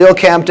Still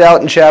camped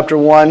out in chapter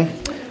 1.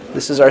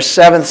 This is our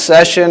 7th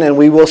session, and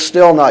we will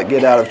still not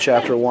get out of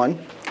chapter 1.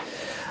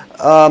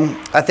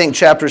 I think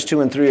chapters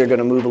 2 and 3 are going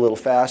to move a little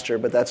faster,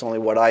 but that's only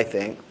what I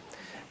think.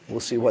 We'll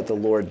see what the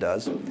Lord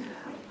does.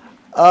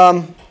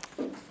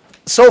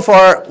 So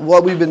far,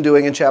 what we've been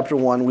doing in chapter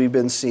 1, we've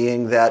been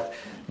seeing that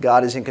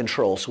God is in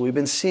control. So we've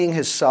been seeing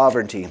His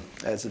sovereignty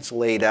as it's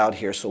laid out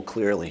here so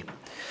clearly.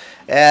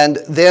 And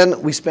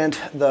then we spent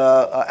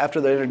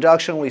after the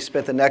introduction, we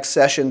spent the next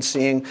session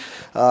seeing,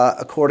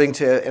 according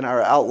to in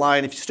our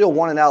outline. If you still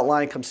want an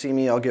outline, come see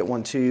me. I'll get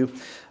one to you.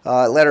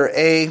 Letter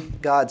A,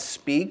 God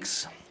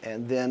speaks.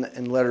 And then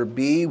in letter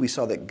B, we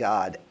saw that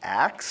God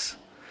acts.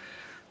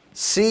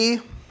 C,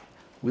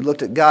 we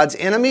looked at God's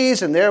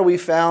enemies, and there we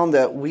found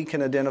that we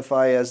can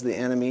identify as the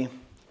enemy.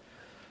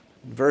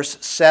 Verse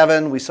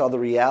 7, we saw the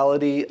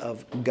reality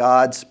of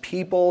God's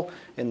people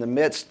in the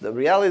midst, the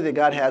reality that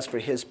God has for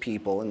His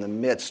people in the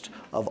midst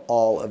of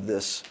all of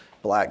this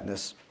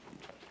blackness.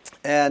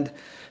 And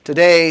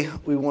today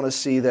we want to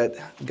see that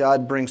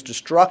God brings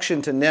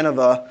destruction to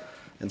Nineveh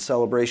and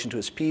celebration to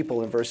His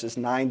people in verses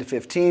 9 to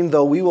 15,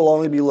 though we will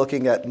only be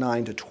looking at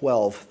 9 to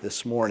 12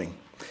 this morning.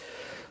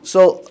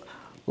 So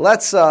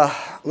let's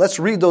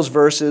read those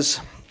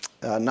verses,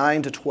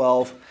 9 to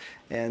 12,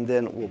 and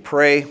then we'll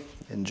pray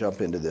and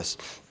jump into this.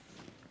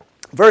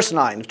 Verse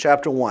 9 of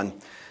chapter 1.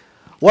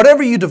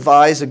 Whatever you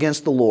devise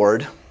against the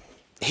Lord,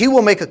 He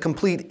will make a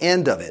complete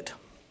end of it.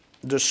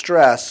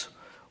 Distress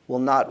will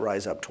not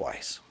rise up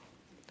twice.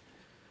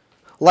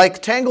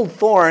 Like tangled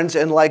thorns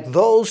and like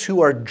those who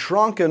are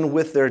drunken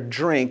with their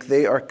drink,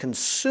 they are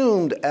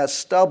consumed as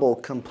stubble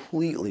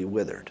completely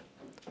withered.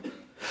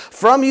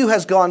 From you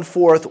has gone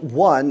forth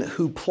one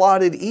who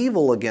plotted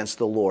evil against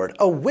the Lord,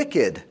 a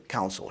wicked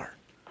counselor.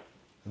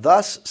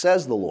 Thus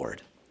says the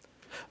Lord,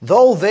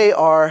 though they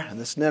are, and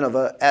this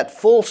Nineveh, at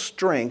full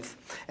strength,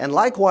 and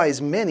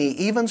likewise many,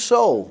 even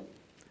so,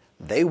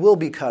 they will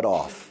be cut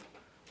off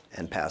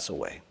and pass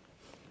away.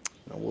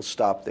 And we'll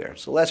stop there.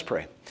 So let's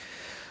pray.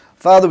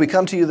 Father, we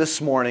come to you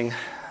this morning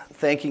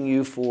thanking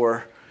you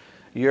for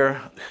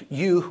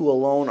you who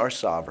alone are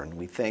sovereign.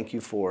 We thank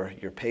you for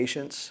your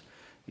patience,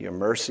 your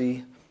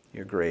mercy,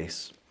 your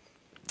grace,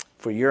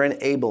 for your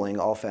enabling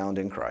all found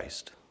in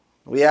Christ.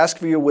 We ask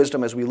for your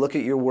wisdom as we look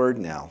at your word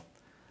now,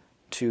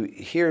 to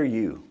hear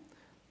you,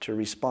 to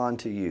respond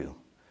to you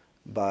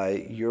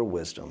by your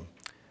wisdom,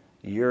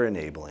 your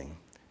enabling,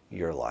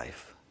 your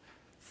life.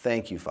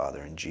 Thank you,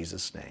 Father, in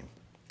Jesus' name.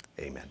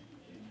 Amen.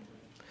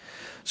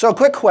 So a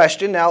quick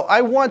question. Now,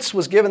 I once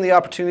was given the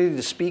opportunity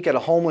to speak at a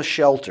homeless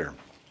shelter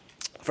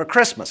for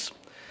Christmas.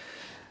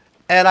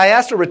 And I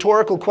asked a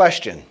rhetorical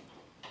question,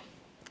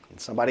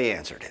 and somebody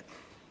answered it.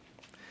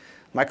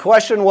 My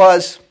question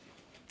was,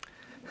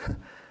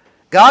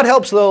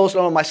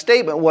 my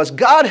statement was,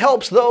 God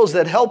helps those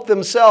that help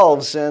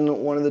themselves. And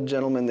one of the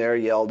gentlemen there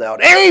yelled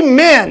out,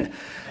 Amen!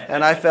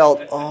 And I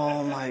felt,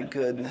 oh my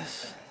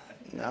goodness.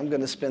 I'm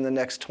going to spend the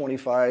next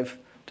 25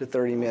 to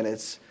 30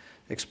 minutes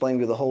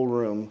explaining to the whole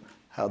room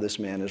how this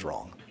man is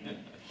wrong.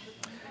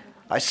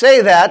 I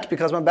say that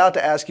because I'm about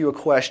to ask you a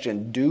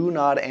question. Do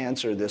not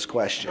answer this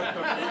question. At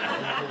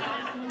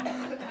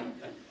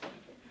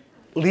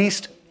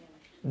least,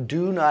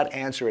 do not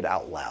answer it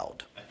out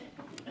loud,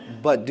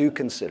 but do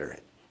consider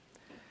it.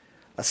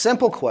 A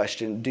simple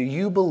question: do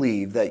you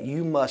believe that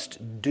you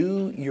must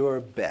do your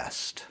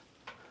best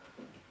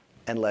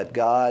and let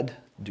God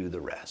do the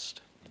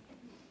rest?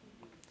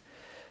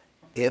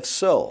 If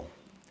so,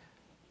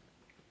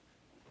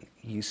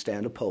 you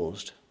stand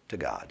opposed to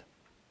God.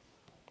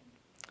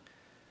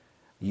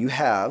 You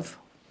have,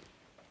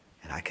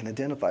 and I can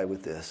identify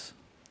with this,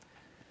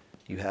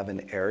 you have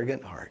an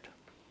arrogant heart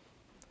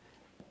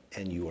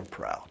and you are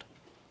proud.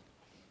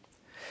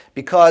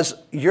 Because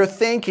your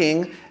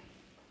thinking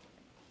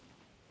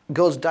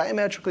goes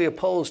diametrically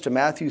opposed to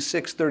Matthew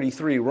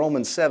 6:33,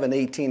 Romans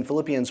 7:18,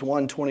 Philippians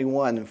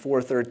 1:21 and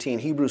 4:13,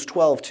 Hebrews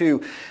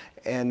 12:2,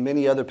 and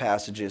many other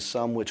passages,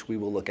 some which we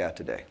will look at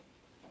today.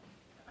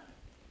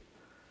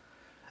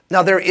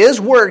 Now, there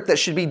is work that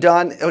should be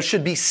done, or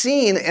should be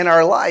seen in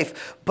our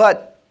life,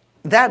 but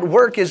that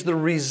work is the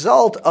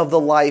result of the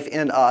life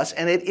in us,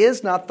 and it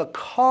is not the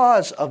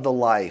cause of the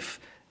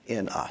life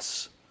in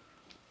us.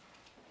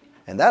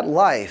 And that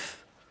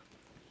life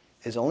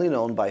is only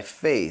known by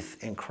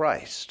faith in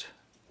Christ.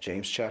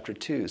 James chapter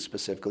 2,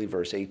 specifically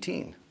verse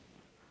 18.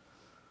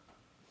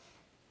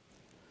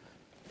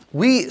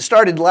 We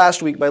started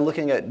last week by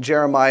looking at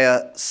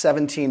Jeremiah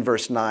 17,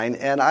 verse 9,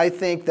 and I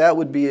think that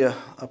would be a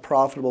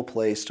profitable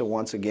place to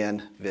once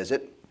again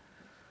visit.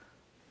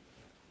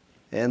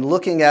 And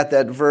looking at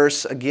that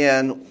verse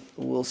again,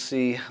 we'll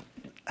see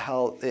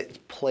how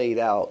it played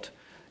out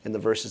in the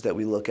verses that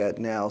we look at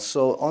now.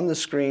 So on the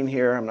screen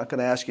here, I'm not going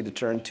to ask you to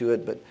turn to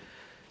it, but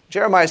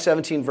Jeremiah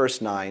 17, verse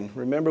 9.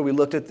 Remember, we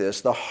looked at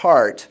this. The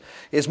heart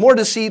is more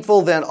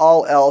deceitful than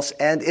all else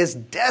and is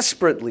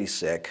desperately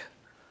sick.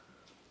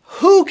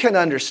 Who can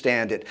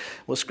understand it?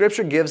 Well,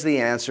 Scripture gives the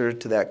answer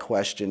to that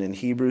question in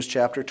Hebrews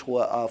chapter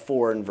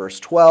 4 and verse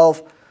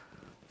 12.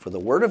 For the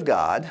word of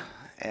God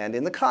And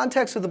in the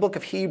context of the book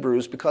of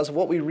Hebrews, because of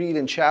what we read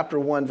in chapter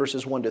 1,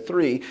 verses 1 to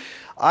 3,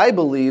 I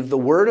believe the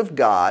Word of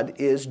God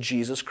is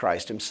Jesus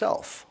Christ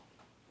himself.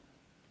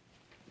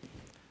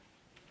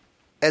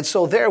 And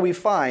so there we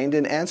find,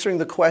 in answering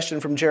the question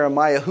from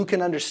Jeremiah, who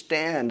can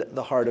understand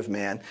the heart of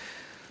man?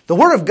 The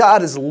Word of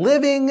God is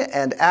living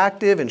and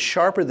active and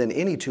sharper than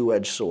any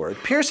two-edged sword,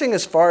 piercing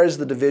as far as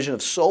the division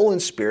of soul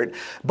and spirit,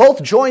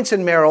 both joints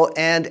and marrow,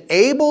 and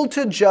able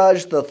to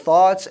judge the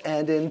thoughts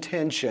and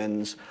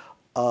intentions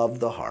of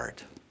the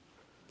heart.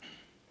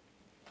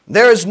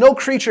 There is no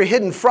creature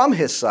hidden from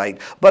his sight,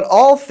 but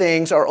all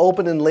things are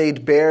open and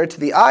laid bare to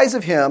the eyes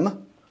of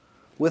him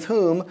with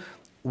whom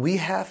we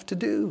have to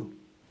do.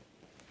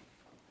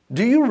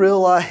 Do you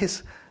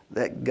realize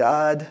that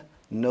God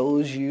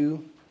knows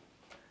you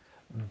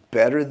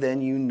better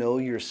than you know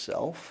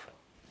yourself?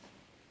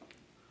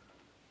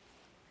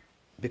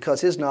 Because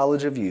his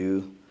knowledge of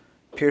you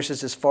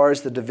pierces as far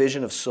as the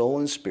division of soul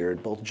and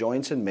spirit, both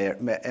joints and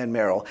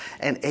marrow,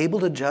 and able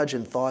to judge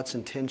in thoughts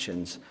and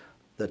intentions,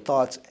 the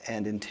thoughts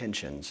and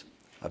intentions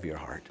of your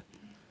heart.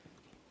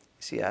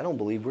 See, I don't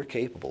believe we're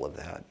capable of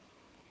that.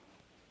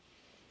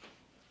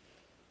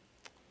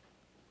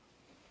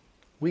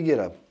 We get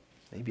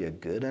maybe a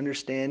good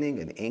understanding,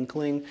 an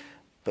inkling,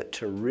 but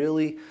to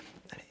really,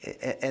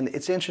 and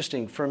it's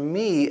interesting, for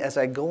me, as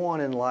I go on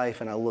in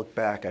life and I look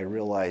back, I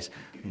realize,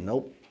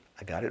 nope,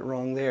 I got it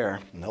wrong there.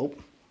 Nope,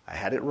 I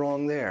had it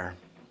wrong there.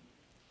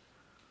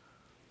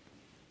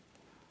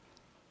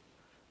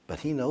 But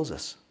he knows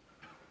us.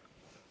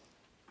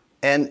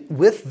 And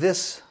with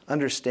this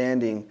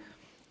understanding,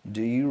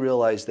 do you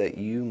realize that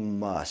you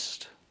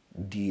must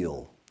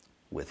deal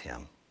with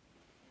him?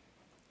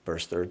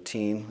 Verse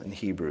 13 in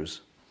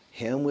Hebrews,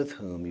 him with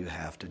whom you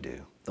have to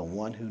do, the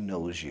one who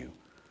knows you.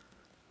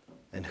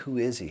 And who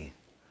is he?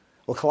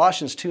 Well,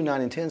 Colossians 2,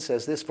 9 and 10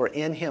 says this, for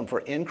in him, for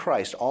in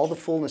Christ, all the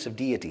fullness of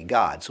deity,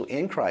 God. So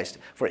in Christ,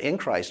 for in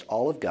Christ,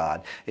 all of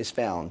God is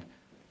found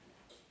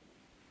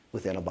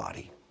within a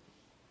body.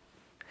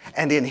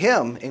 And in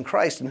him, in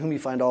Christ, in whom you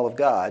find all of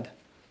God,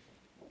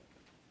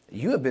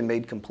 you have been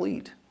made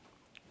complete.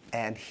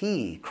 And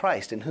he,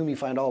 Christ, in whom you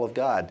find all of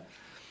God,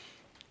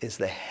 is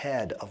the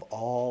head of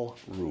all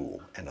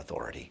rule and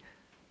authority.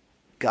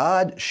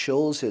 God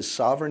shows his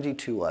sovereignty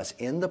to us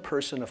in the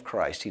person of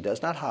Christ. He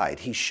does not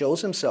hide. He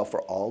shows himself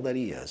for all that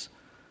he is.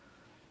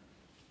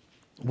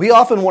 We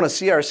often want to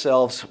see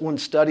ourselves when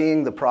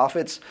studying the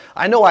prophets.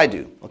 I know I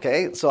do,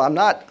 okay? So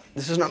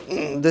this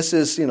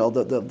is,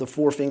 the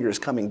four fingers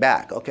coming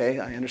back, okay?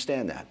 I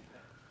understand that.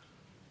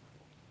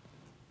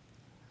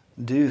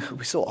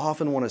 We so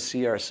often want to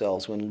see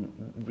ourselves when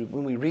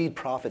we read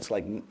prophets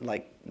like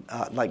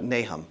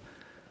Nahum.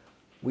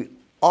 We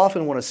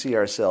often want to see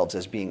ourselves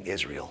as being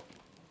Israel.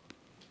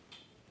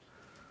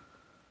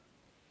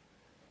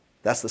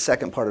 That's the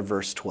second part of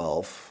verse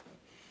 12.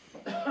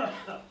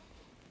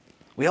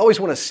 We always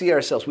want to see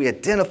ourselves, we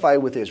identify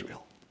with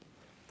Israel.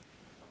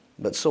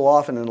 But so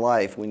often in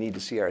life, we need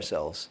to see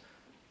ourselves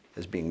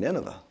as being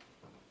Nineveh.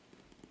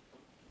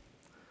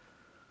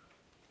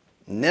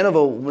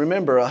 Nineveh,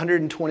 remember,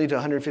 120 to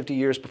 150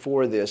 years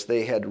before this,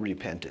 they had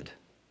repented.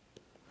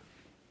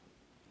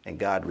 And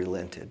God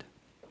relented.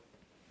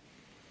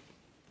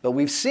 But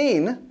we've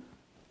seen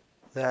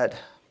that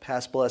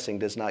past blessing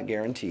does not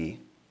guarantee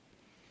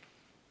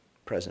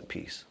present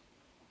peace.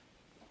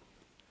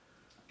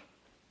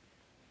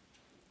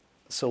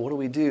 So what do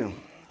we do?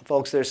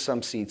 Folks, there's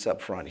some seats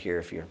up front here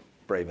if you're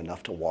brave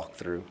enough to walk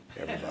through,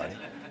 everybody.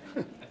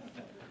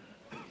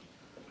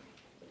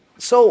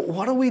 So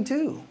what do we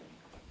do?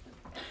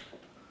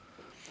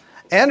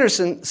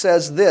 Anderson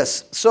says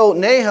this, so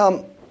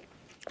Nahum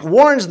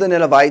warns the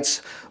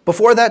Ninevites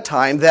before that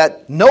time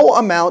that no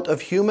amount of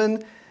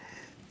human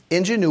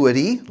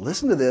ingenuity,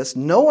 listen to this,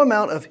 no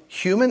amount of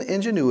human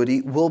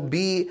ingenuity will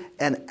be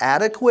an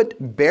adequate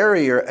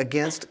barrier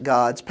against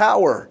God's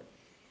power.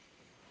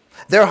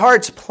 Their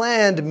hearts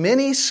planned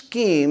many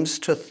schemes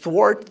to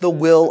thwart the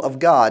will of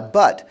God,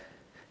 but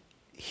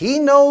he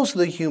knows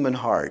the human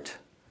heart,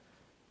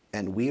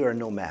 and we are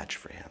no match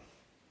for him.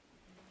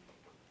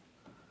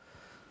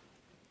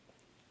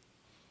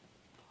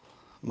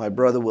 My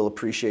brother will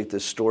appreciate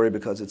this story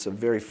because it's a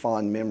very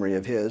fond memory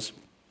of his.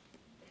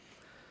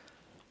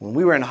 When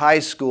we were in high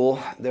school,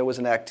 there was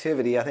an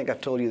activity. I think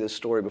I've told you this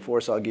story before,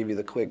 so I'll give you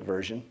the quick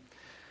version.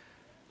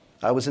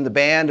 I was in the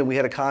band, and we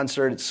had a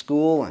concert at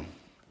school, and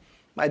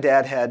my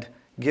dad had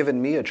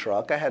given me a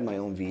truck. I had my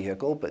own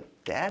vehicle, but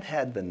Dad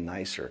had the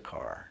nicer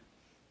car.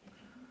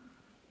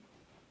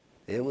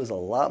 It was a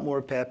lot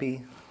more peppy,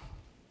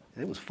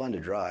 and it was fun to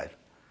drive.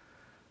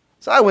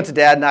 So I went to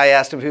Dad, and I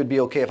asked him if it would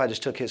be okay if I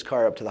just took his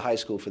car up to the high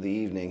school for the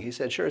evening. He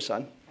said, sure,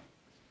 son.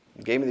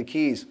 He gave me the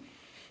keys,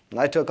 and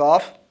I took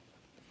off.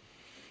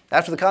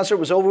 After the concert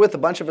was over with, a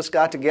bunch of us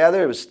got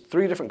together. It was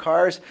 3 different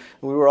cars.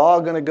 We were all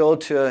going to go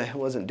to, it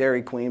wasn't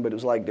Dairy Queen, but it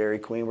was like Dairy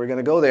Queen. We were going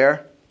to go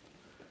there.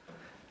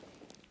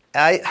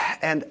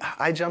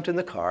 I jumped in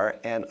the car,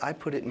 and I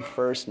put it in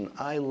first, and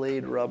I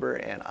laid rubber,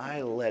 and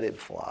I let it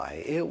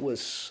fly. It was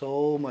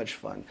so much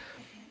fun.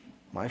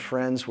 My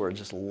friends were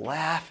just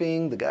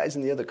laughing. The guys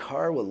in the other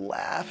car were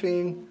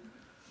laughing.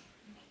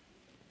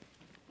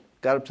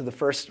 Got up to the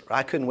first,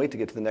 I couldn't wait to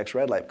get to the next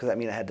red light because that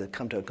meant I had to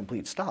come to a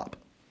complete stop.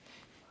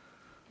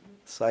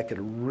 So I could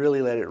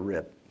really let it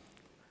rip.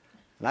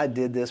 And I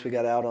did this. We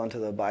got out onto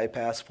the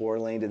bypass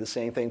 4-lane, did the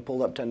same thing,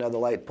 pulled up to another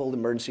light, pulled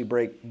emergency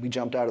brake. We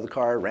jumped out of the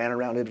car, ran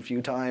around it a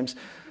few times,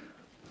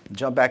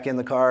 jumped back in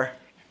the car,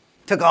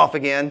 took off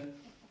again.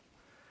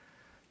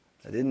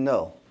 I didn't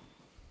know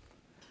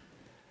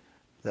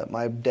that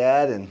my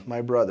dad and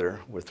my brother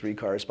were 3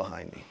 cars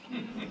behind me.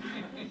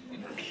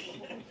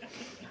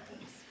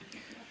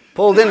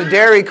 Pulled into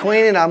Dairy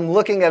Queen, and I'm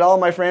looking at all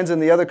my friends in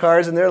the other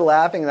cars, and they're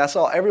laughing, and I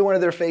saw every one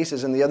of their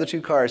faces in the other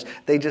 2 cars.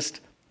 They just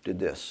did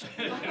this.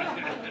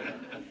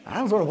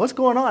 I was wondering, what's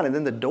going on? And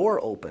then the door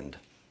opened.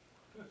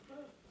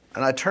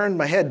 And I turned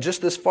my head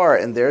just this far,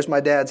 and there's my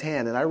dad's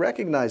hand, and I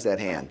recognized that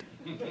hand.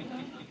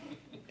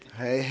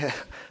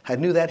 I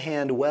knew that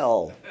hand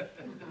well.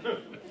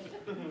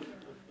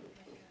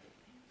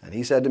 And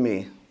he said to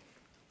me,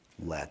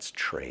 "Let's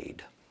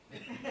trade."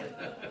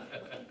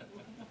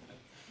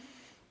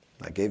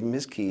 I gave him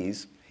his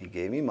keys. He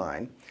gave me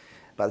mine.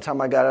 By the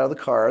time I got out of the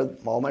car,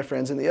 all my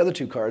friends in the other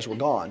 2 cars were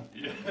gone.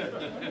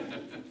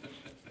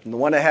 And the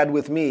one I had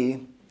with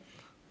me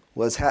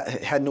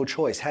had no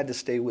choice, had to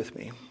stay with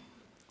me.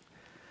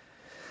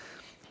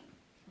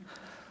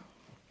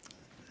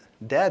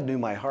 Dad knew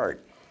my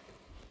heart,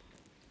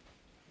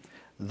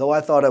 though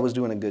I thought I was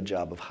doing a good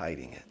job of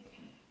hiding it.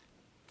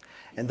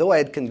 And though I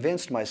had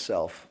convinced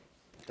myself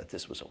that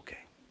this was okay.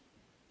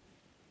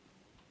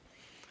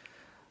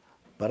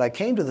 But I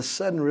came to the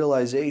sudden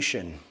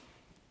realization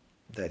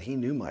that he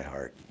knew my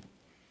heart,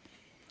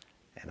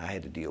 and I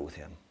had to deal with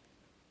him.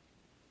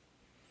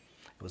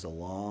 It was a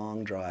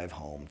long drive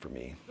home for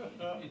me.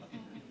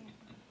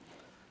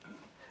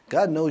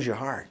 God knows your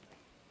heart.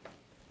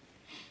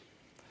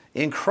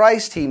 In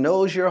Christ, he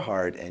knows your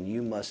heart, and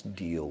you must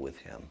deal with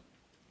him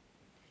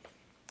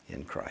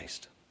in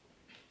Christ.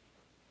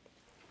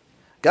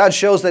 God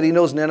shows that he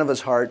knows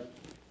Nineveh's heart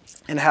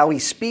and how he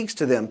speaks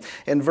to them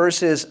in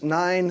verses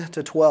 9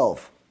 to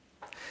 12.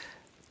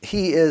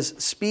 He is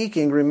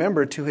speaking,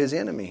 remember, to his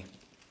enemy.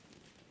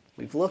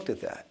 We've looked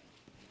at that.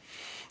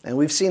 And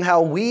we've seen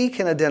how we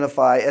can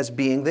identify as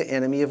being the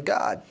enemy of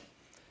God.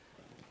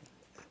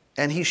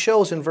 And he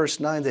shows in verse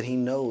 9 that he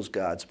knows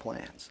God's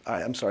plans.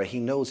 He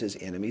knows his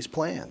enemy's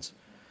plans.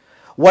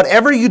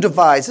 Whatever you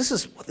devise, this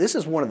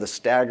is one of the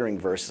staggering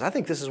verses. I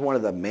think this is one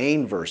of the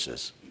main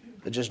verses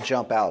that just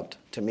jump out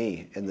to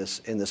me in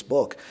this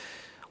book.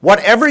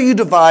 Whatever you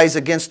devise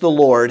against the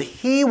Lord,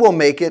 he will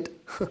make it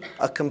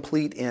a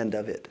complete end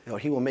of it. Or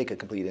he will make a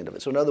complete end of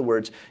it. So in other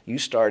words, you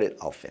start it,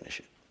 I'll finish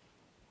it.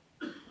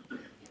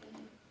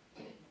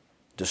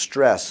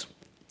 Distress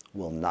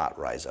will not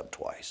rise up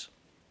twice.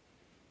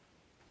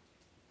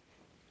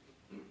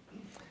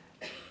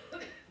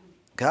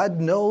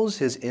 God knows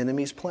his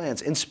enemy's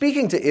plans. In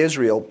speaking to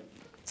Israel,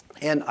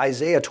 in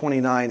Isaiah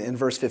 29 in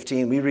verse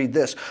 15, we read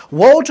this: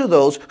 "Woe to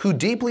those who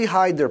deeply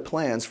hide their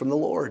plans from the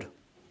Lord,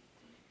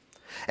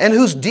 and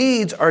whose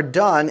deeds are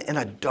done in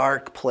a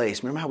dark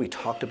place." Remember how we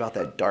talked about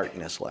that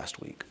darkness last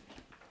week?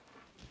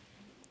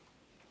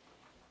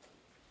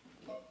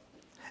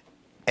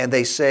 And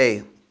they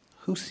say,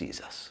 "Who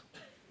sees us?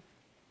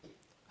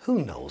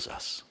 Who knows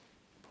us?"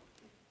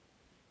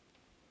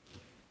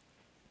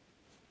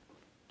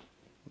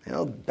 You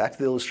know, back to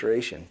the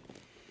illustration.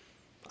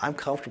 I'm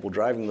comfortable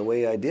driving the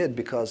way I did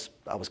because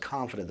I was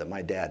confident that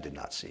my dad did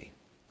not see.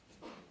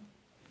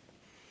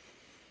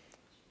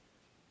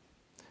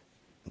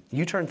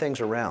 You turn things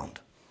around.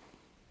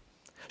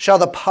 Shall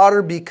the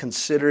potter be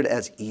considered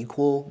as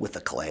equal with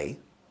the clay?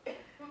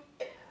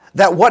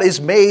 That what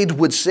is made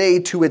would say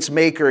to its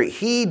maker,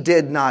 "He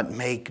did not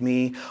make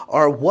me,"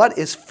 or what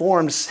is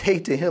formed say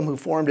to him who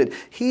formed it,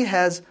 "He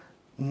has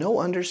no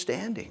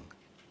understanding."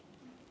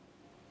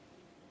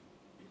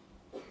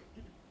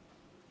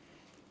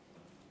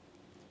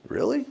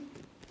 Really?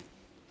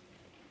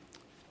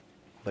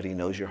 But he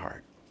knows your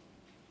heart.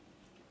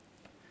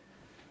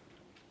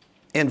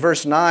 In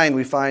verse 9,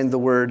 we find the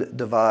word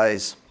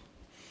devise.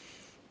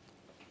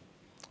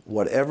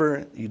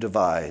 Whatever you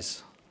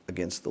devise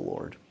against the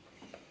Lord.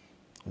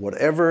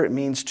 Whatever it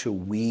means to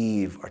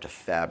weave or to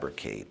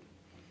fabricate.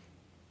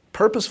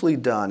 Purposefully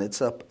done.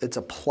 It's a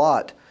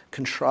plot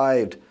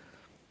contrived,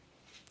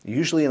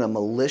 usually in a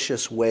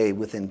malicious way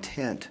with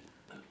intent.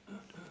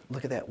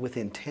 Look at that, with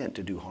intent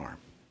to do harm.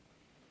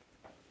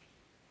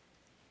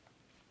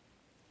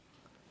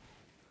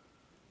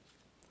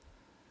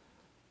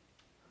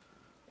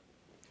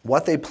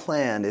 What they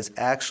planned is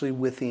actually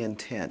with the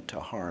intent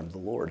to harm the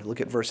Lord. Look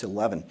at verse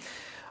 11.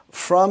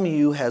 "From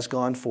you has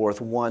gone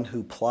forth one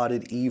who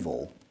plotted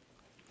evil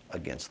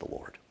against the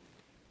Lord."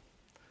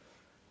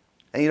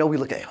 And we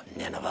look at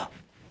Nineveh,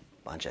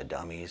 bunch of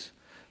dummies.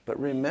 But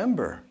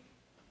remember,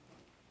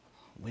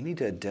 we need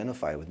to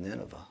identify with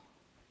Nineveh.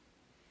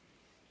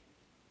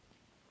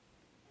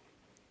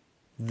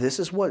 This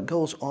is what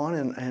goes on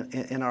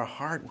in our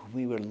heart when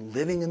we were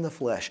living in the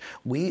flesh.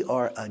 We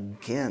are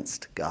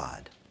against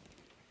God.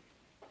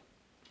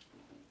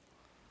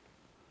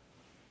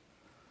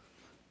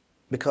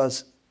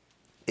 Because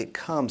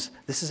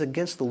this is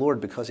against the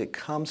Lord because it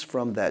comes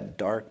from that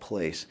dark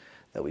place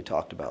that we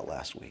talked about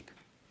last week.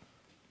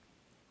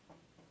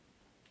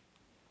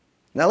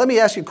 Now let me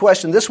ask you a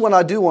question. This one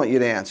I do want you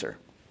to answer.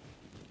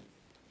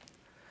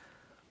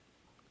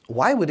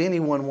 Why would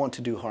anyone want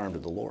to do harm to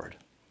the Lord?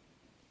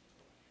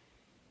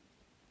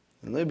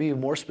 And let me be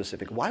more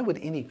specific. Why would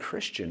any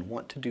Christian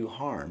want to do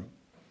harm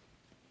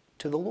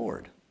to the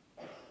Lord?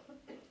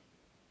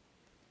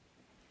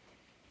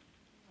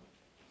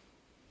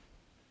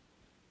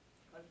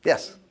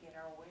 Yes?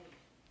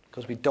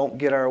 Because we don't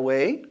get our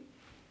way. I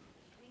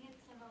think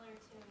it's similar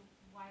to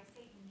why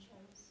Satan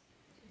chose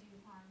to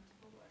do harm to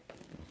the Lord.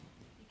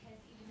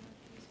 Because even though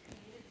he was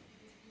created to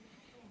do this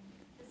beautiful thing,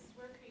 this is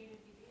where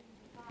created to be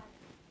with God,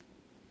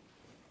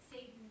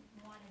 Satan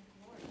wanted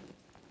glory.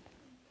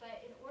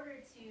 But in order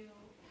to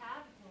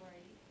have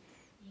glory,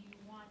 you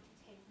want to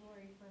take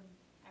glory from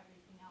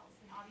everything else.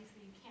 And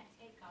obviously you can't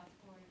take God's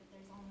glory, but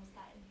there's almost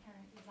that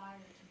inherent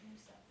desire to do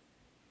so.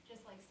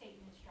 Just like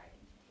Satan is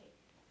striving to take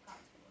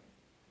God's glory.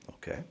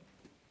 Okay.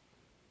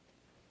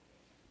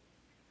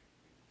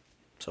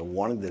 So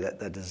wanting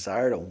that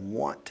desire to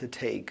want to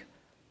take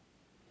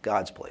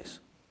God's place.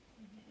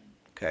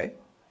 Okay?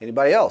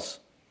 Anybody else?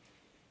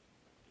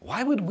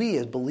 Why would we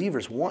as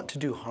believers want to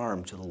do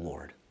harm to the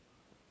Lord?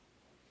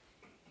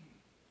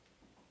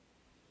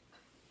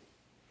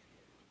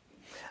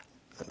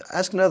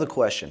 Ask another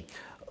question.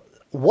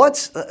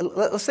 Let's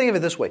think of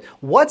it this way.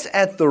 What's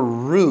at the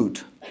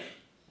root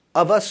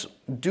of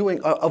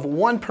of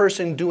one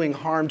person doing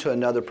harm to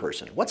another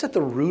person? What's at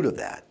the root of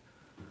that?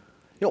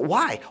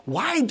 Why?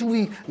 Why do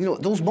we,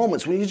 those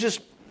moments when you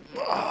just,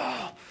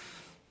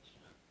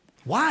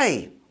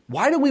 why?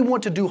 Why do we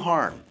want to do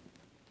harm?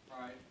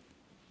 Pride.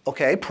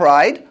 Okay,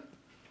 pride.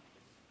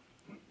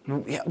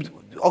 Yeah,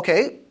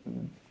 okay,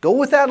 go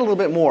with that a little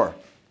bit more.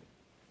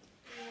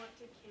 We want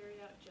to carry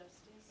out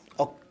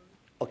justice.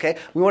 Okay,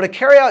 we want to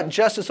carry out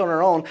justice on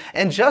our own,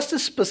 and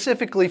justice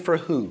specifically for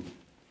who?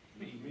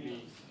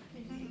 Me.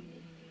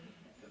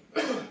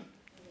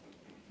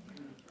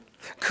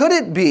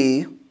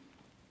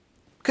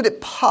 Could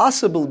it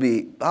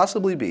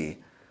possibly be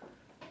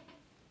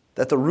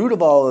that the root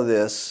of all of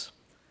this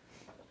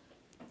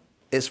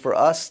is for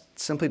us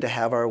simply to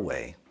have our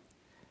way,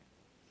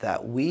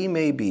 that we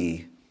may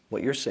be,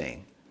 what you're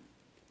saying,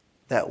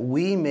 that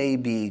we may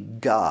be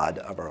God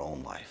of our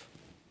own life?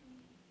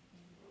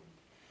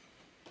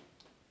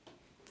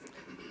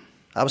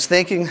 I was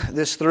thinking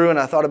this through, and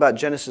I thought about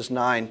Genesis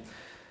 9.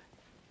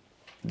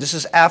 This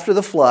is after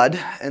the flood,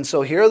 and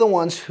so here are the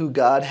ones who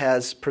God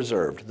has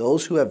preserved.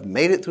 Those who have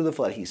made it through the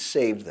flood, He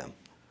saved them.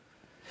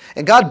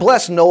 And God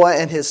blessed Noah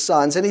and his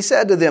sons, and He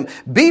said to them,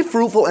 "Be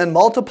fruitful and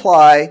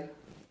multiply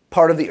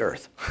part of the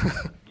earth."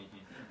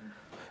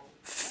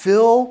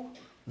 Fill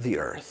the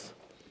earth.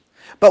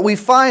 But we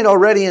find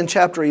already in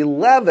chapter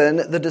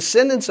 11, the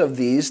descendants of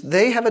these,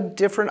 they have a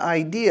different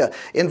idea.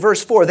 In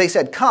verse 4, they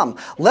said, "Come,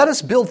 let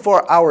us build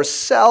for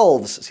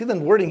ourselves." See the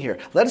wording here.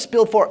 "Let us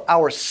build for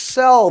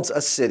ourselves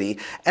a city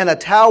and a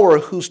tower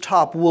whose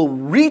top will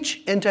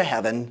reach into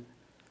heaven.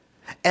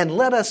 And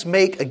let us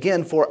make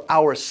again for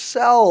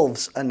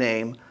ourselves a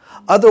name.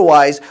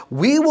 Otherwise,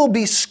 we will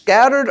be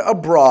scattered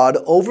abroad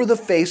over the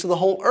face of the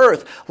whole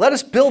earth." Let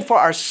us build for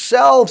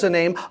ourselves a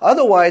name.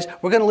 Otherwise,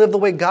 we're going to live the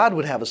way God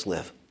would have us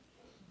live.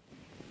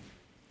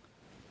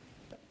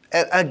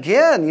 And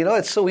again,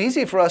 it's so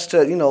easy for us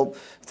to,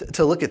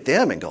 to look at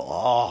them and go,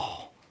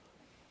 "Oh,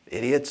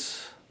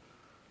 idiots."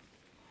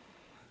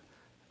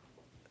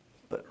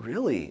 But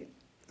really,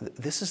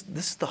 this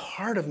is the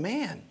heart of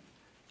man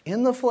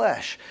in the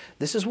flesh.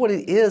 This is what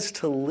it is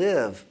to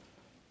live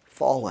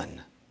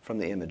fallen from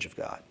the image of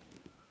God.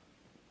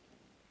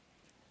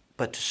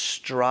 But to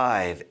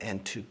strive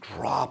and to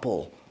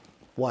grapple,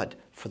 what?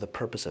 For the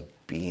purpose of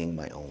being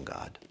my own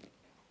God.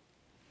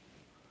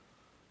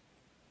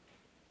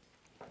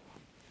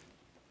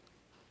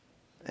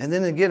 And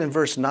then again in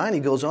verse 9, he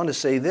goes on to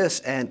say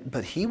this,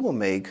 but He will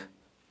make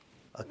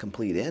a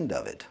complete end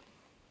of it.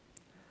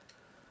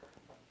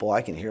 Boy,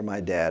 I can hear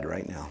my dad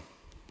right now.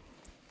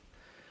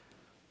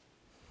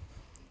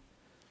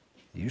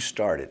 You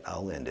start it,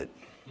 I'll end it.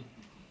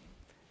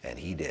 And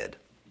He did.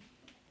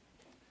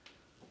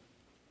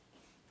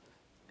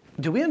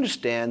 Do we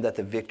understand that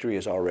the victory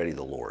is already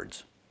the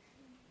Lord's?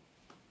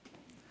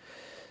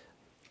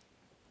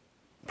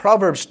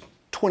 Proverbs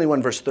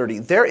 21 verse 30,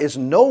 there is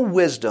no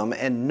wisdom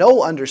and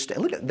no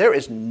understanding. Look at, there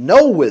is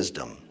no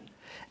wisdom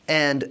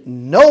and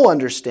no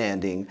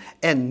understanding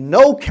and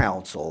no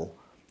counsel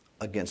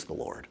against the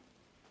Lord.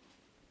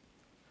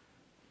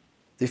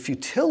 The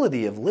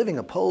futility of living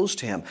opposed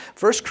to Him.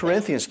 1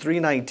 Corinthians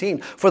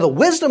 3:19, for the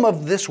wisdom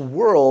of this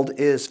world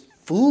is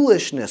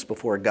foolishness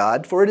before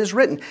God, for it is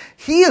written,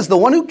 He is the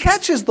one who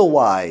catches the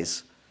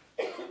wise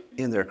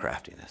in their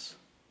craftiness.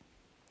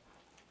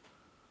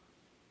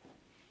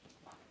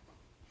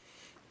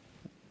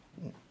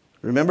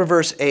 Remember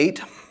verse 8?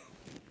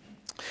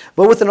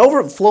 But with an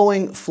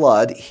overflowing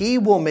flood, he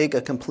will make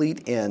a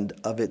complete end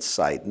of its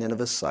sight,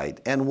 Nineveh's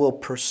sight, and will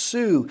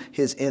pursue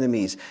his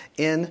enemies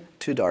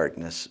into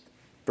darkness.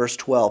 Verse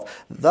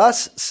 12,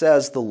 thus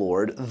says the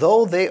Lord,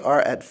 though they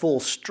are at full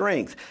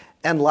strength,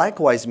 and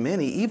likewise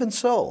many, even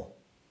so,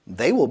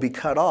 they will be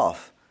cut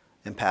off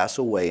and pass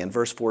away. In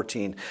verse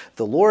 14,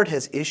 the Lord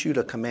has issued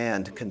a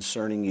command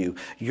concerning you.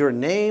 Your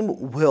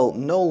name will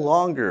no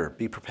longer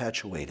be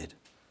perpetuated.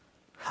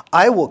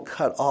 I will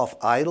cut off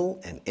idol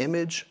and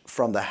image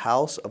from the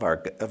house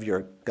of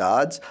your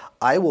gods.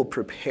 I will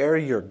prepare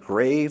your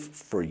grave,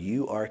 for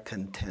you are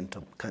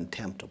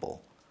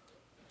contemptible.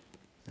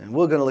 And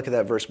we're going to look at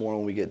that verse more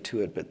when we get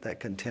to it, but that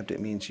contempt, it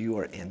means you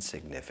are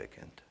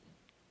insignificant.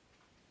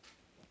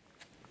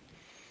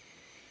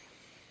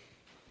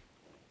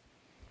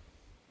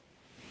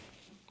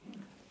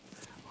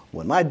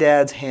 When my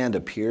dad's hand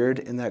appeared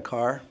in that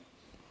car,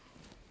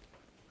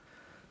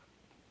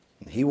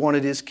 he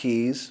wanted his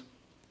keys.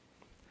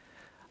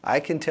 I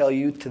can tell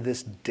you to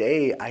this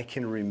day, I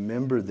can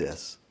remember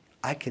this.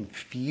 I can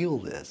feel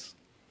this.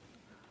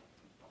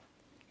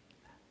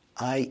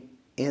 I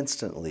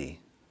instantly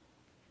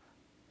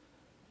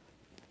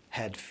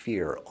had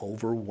fear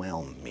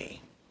overwhelm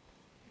me.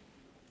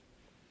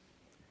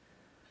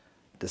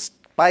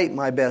 Despite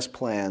my best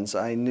plans,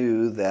 I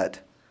knew that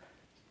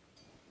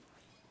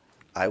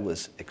I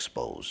was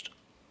exposed.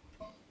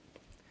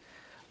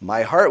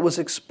 My heart was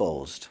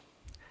exposed,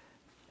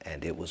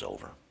 and it was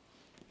over.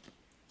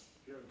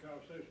 Did you have a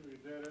conversation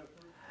with your dad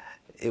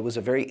afterwards? It was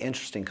a very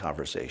interesting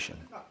conversation.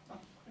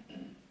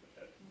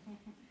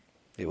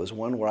 It was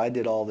one where I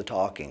did all the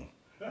talking,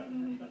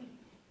 and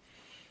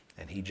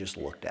he just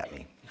looked at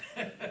me.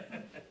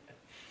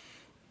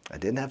 I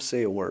didn't have to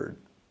say a word,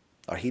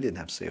 or he didn't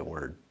have to say a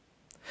word.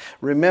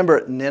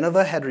 Remember,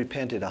 Nineveh had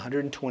repented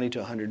 120 to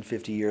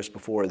 150 years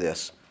before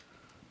this.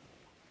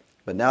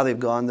 But now they've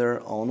gone their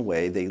own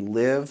way. They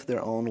live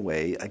their own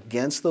way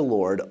against the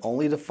Lord,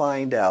 only to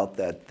find out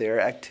that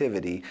their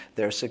activity,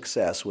 their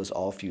success was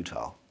all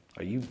futile.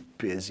 Are you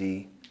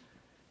busy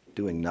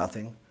doing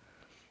nothing?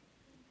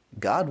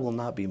 God will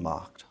not be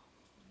mocked.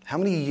 How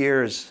many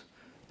years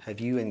have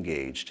you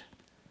engaged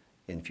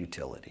in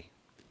futility?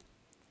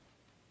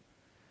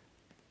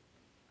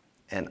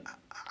 And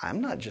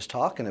I'm not just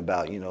talking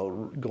about,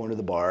 going to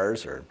the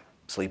bars or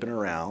sleeping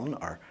around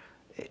or,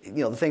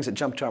 the things that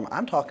jump to our mind.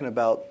 I'm talking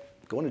about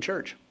going to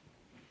church,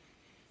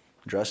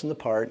 dressing the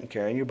part and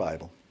carrying your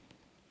Bible,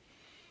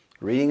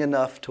 reading it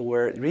enough to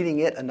where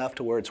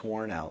it's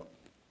worn out.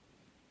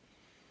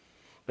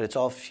 But it's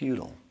all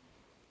futile.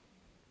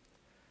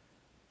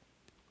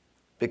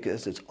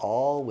 Because it's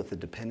all with the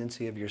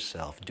dependency of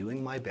yourself,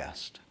 doing my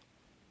best,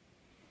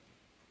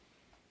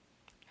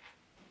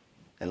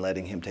 and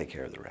letting Him take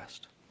care of the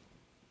rest.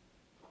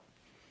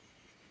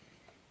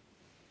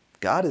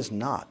 God is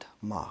not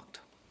mocked.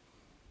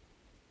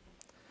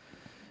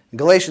 In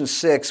Galatians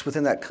 6,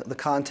 within the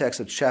context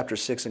of chapter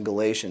 6 in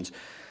Galatians,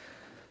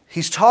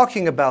 he's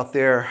talking about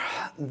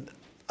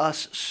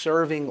us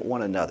serving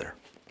one another.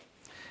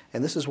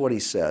 And this is what he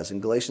says in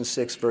Galatians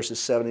 6, verses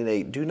 7 and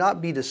 8. Do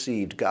not be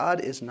deceived.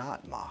 God is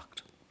not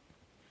mocked.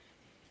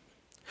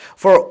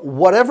 For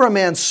whatever a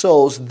man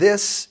sows,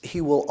 this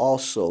he will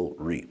also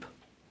reap.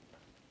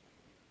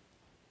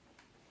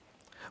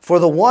 For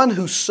the one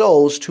who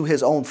sows to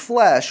his own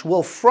flesh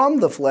will from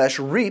the flesh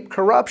reap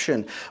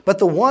corruption, but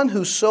the one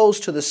who sows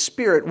to the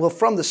Spirit will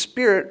from the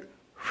Spirit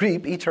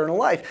reap eternal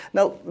life.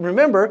 Now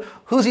remember,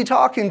 who's he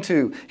talking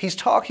to? He's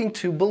talking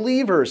to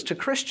believers, to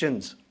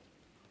Christians.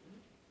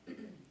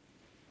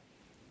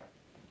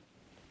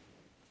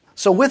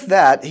 So with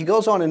that, he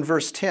goes on in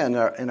verse 10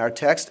 in our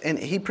text, and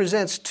he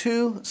presents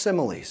two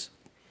similes.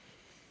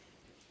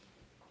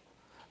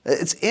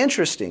 It's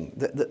interesting,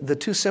 the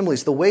two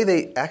similes, the way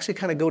they actually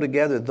kind of go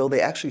together, though they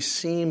actually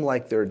seem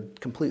like they're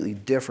completely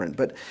different.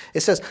 But it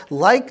says,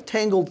 like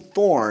tangled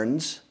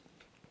thorns,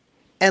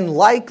 and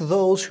like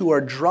those who are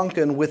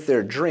drunken with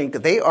their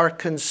drink, they are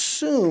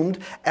consumed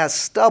as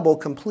stubble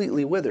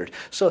completely withered.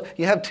 So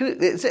you have two,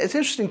 it's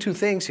interesting two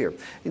things here.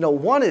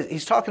 One is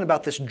he's talking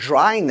about this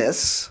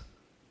dryness,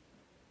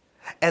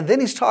 and then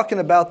he's talking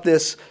about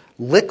this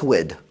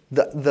liquid,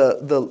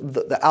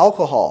 the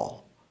alcohol.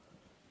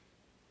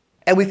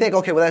 And we think,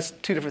 okay, well, that's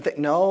two different things.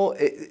 No,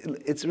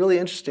 it's really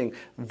interesting.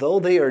 Though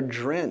they are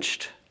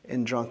drenched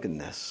in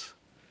drunkenness,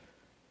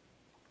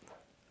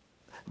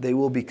 they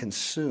will be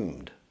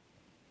consumed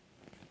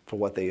for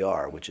what they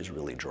are, which is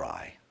really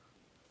dry.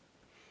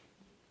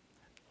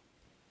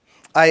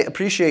 I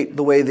appreciate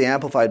the way the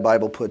Amplified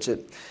Bible puts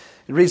it.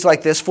 It reads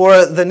like this: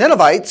 For the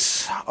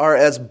Ninevites are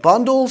as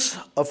bundles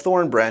of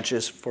thorn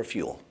branches for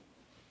fuel.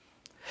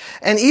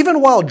 And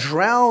even while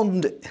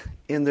drowned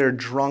in their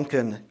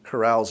drunken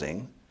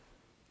carousing,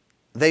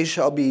 they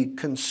shall be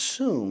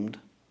consumed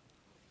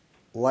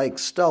like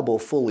stubble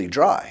fully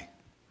dry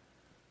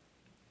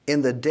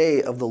in the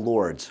day of the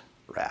Lord's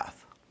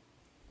wrath.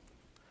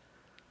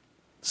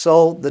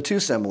 So the two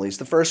similes,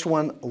 the first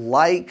one,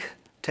 like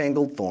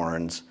tangled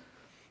thorns,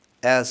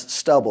 as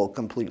stubble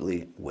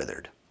completely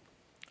withered.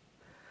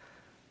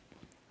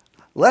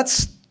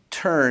 Let's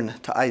turn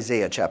to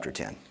Isaiah chapter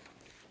 10.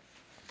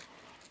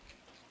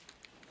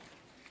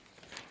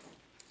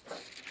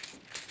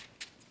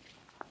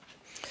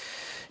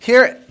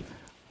 Here,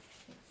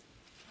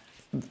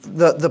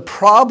 the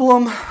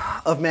problem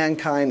of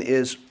mankind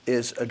is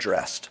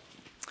addressed.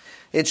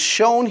 It's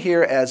shown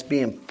here as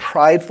being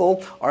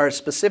prideful, or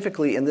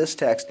specifically in this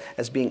text,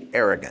 as being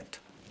arrogant.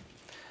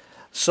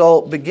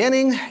 So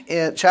beginning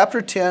in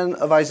chapter 10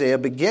 of Isaiah,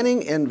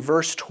 beginning in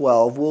verse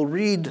 12, we'll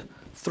read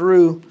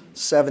through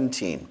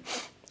 17.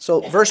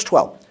 So verse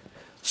 12.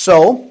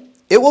 So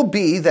it will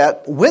be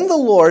that when the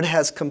Lord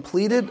has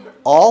completed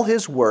all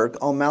his work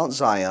on Mount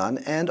Zion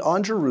and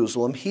on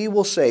Jerusalem, he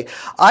will say,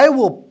 I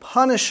will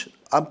punish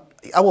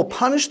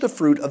the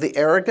fruit of the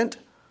arrogant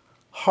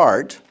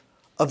heart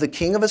of the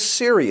king of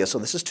Assyria, so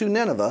this is to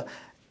Nineveh,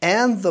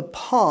 and the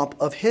pomp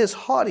of his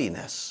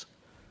haughtiness.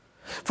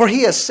 For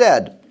he has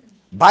said,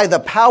 by the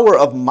power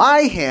of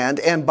my hand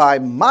and by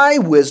my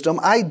wisdom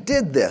I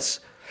did this,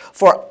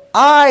 for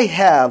I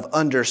have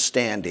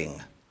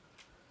understanding.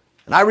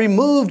 And I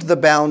removed the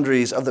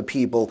boundaries of the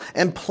people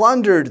and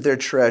plundered their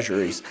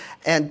treasuries.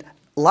 And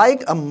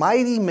like a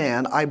mighty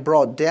man, I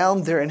brought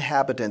down their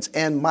inhabitants,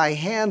 and my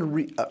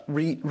hand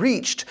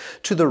reached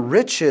to the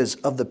riches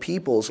of the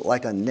peoples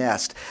like a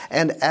nest.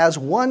 And as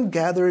one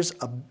gathers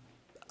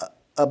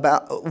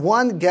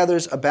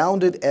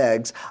abounded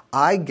eggs,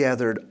 I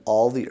gathered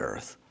all the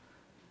earth.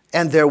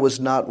 And there was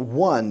not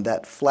one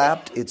that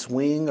flapped its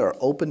wing or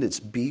opened its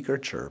beak or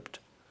chirped.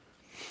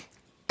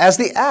 As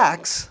the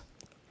axe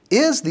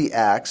is the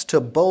axe to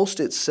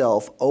boast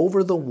itself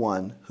over the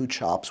one who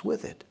chops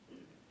with it?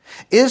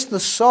 Is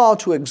the saw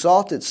to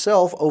exalt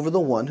itself over the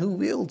one who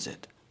wields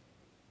it?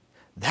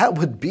 That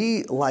would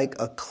be like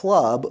a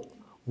club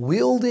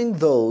wielding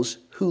those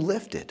who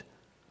lift it,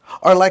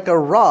 or like a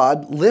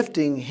rod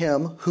lifting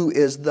him who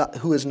is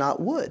not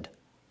wood.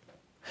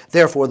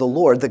 Therefore the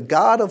Lord, the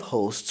God of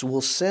hosts,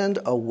 will send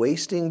a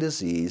wasting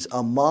disease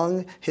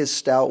among his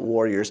stout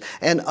warriors,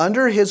 and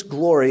under his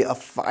glory a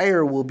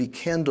fire will be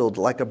kindled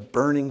like a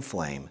burning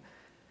flame.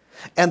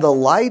 And the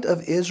light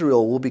of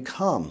Israel will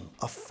become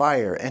a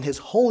fire, and his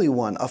Holy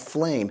One a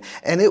flame,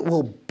 and it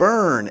will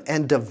burn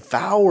and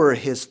devour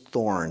his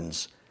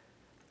thorns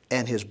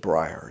and his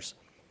briars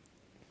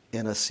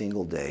in a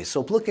single day.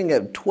 So looking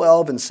at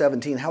 12 and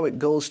 17, how it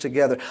goes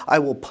together. I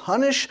will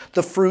punish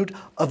the fruit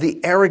of the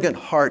arrogant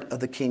heart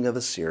of the king of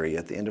Assyria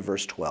at the end of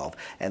verse 12.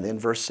 And then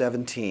verse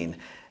 17,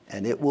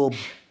 and it will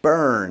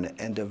burn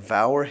and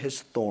devour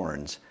his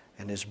thorns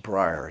and his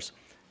briars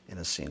in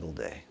a single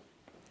day.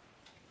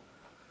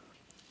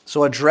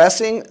 So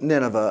addressing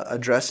Nineveh,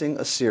 addressing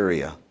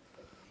Assyria,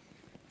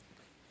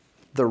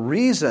 the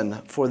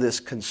reason for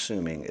this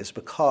consuming is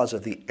because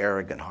of the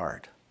arrogant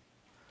heart,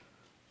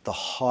 the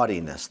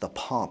haughtiness, the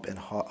pomp and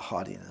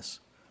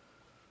haughtiness.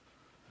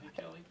 Hey,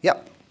 Kelly?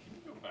 Yep. Can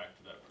you go back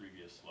to that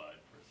previous slide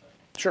for a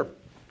second? Sure.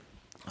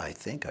 I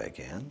think I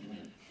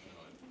can.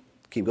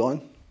 Keep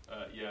going.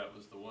 Yeah, it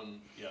was the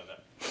one,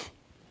 that,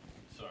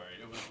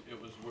 sorry,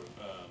 it was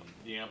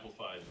the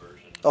amplified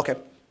version. Okay.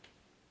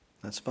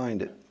 Let's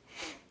find it.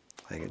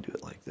 I can do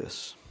it like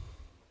this.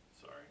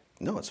 Sorry.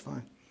 No, it's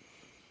fine.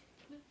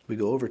 We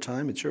go over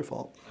time, it's your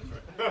fault.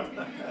 That's right.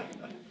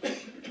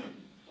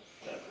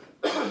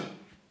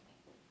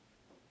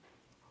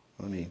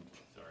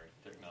 Sorry,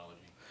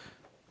 technology.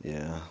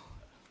 Yeah.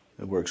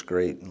 It works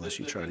great unless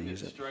you try to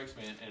use it. Strikes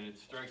me, and it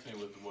strikes me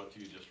with what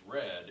you just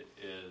read,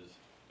 is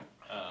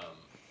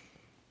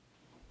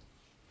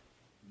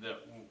that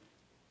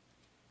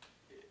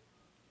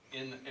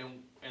in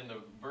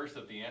the verse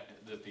that the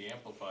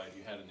amplified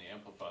you had in the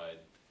amplified,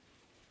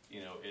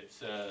 it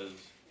says,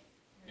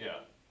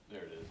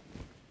 there it is.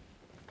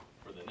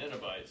 For the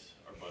Ninevites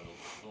are bundles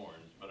of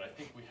thorns, but I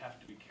think we have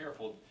to be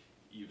careful.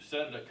 You've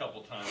said it a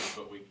couple times,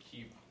 but we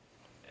keep,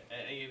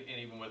 and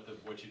even with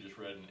what you just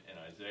read in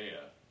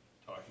Isaiah,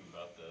 talking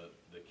about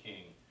the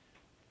king,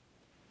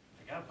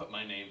 I got to put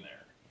my name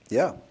there.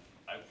 Yeah.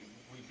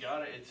 We've got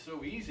to. It's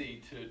so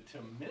easy to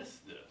miss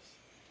this.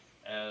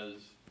 As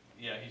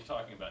he's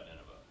talking about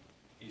Nineveh.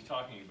 He's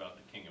talking about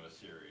the king of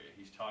Assyria.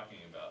 He's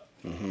talking about,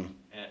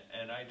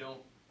 and I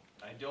don't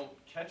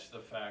catch the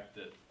fact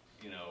that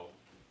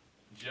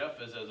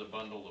Jeff is as a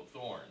bundle of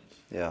thorns.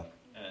 Yeah.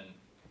 And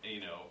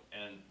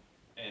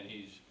and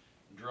he's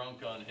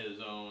drunk on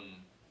his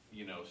own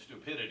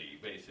stupidity,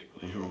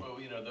 basically, or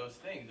those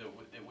things that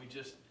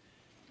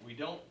we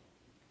don't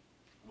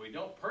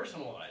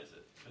personalize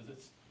it because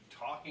it's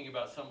talking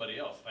about somebody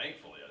else.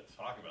 Thankfully, it's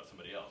talking about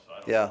somebody else. So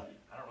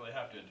I don't really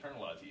have to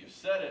internalize it. You've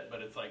said it,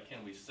 but it's like,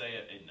 can we say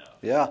it enough?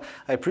 Yeah,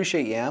 I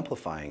appreciate you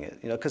amplifying it.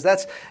 Because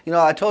that's,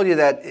 I told you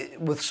that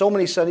with so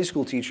many Sunday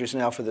school teachers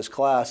now for this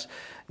class,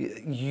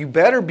 you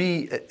better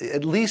be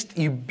at least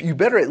you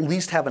better at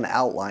least have an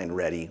outline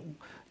ready.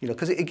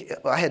 Because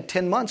I had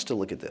 10 months to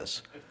look at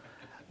this,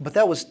 but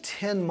that was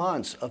 10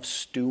 months of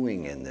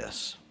stewing in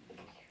this,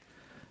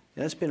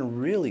 and it's been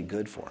really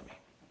good for me.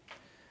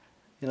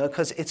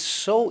 Because it's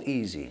so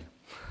easy.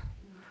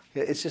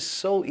 It's just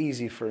so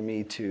easy for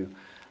me to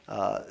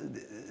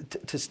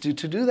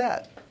do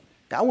that.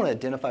 I want to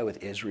identify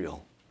with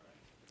Israel.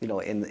 You know,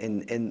 in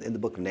the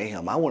book of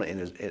Nahum, I want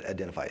to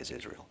identify as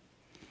Israel.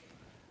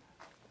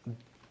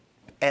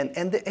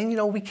 And you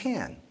know, we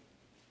can.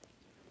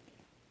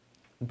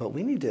 But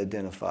we need to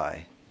identify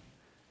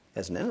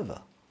as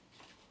Nineveh.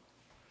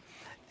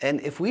 And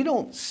if we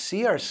don't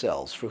see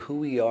ourselves for who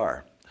we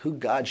are, who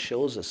God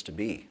shows us to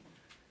be,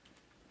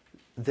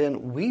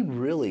 then we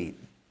really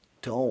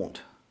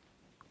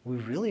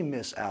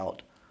miss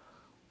out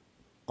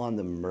on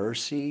the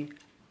mercy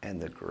and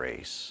the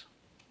grace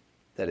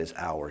that is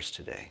ours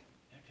today.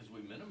 Yeah, because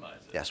we minimize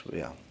it. Yes,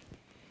 yeah.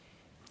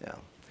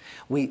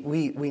 We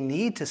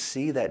need to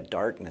see that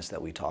darkness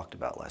that we talked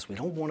about last. We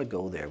don't want to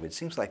go there. It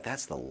seems like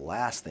that's the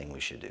last thing we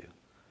should do.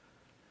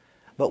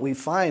 But we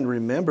find,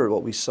 remember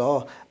what we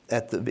saw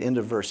at the end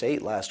of verse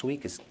 8 last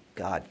week, is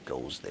God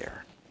goes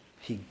there.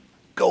 He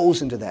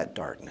goes into that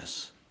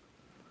darkness.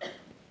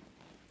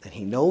 And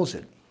he knows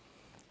it.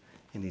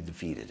 And he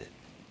defeated it.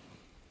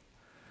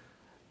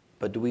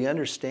 But do we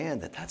understand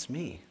that that's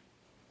me?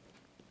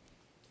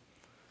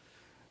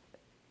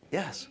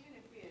 Yes. Even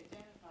if we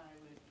identify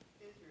with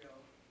Israel,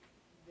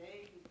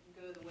 they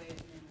go the way of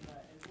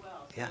Nineveh as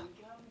well. So Yeah. we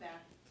come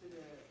back to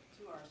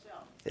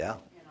ourselves. Yeah.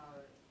 In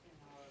our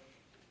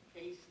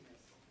baseness.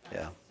 Not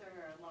Yeah.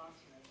 necessarily our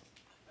lostness,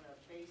 but our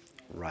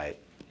baseness. Right.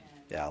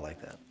 And, Yeah, I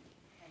like that.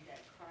 And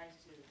that Christ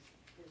is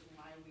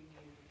why we need to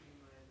be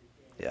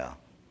every day. Yeah.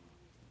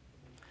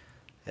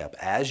 Yep.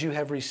 As you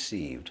have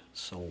received,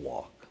 so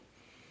walk.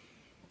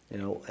 You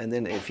know, and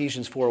then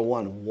Ephesians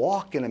 4:1,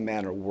 walk in a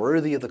manner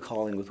worthy of the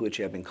calling with which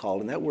you have been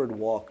called. And that word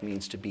walk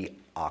means to be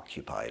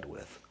occupied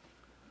with.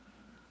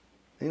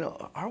 You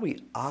know, are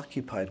we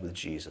occupied with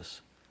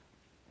Jesus?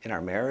 In our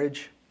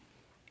marriage?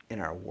 In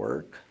our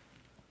work?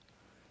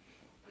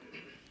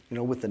 You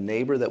know, with the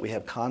neighbor that we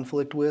have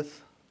conflict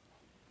with?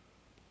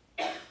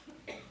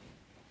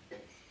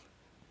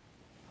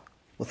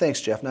 Well,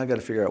 thanks, Jeff. Now I've got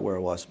to figure out where I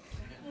was.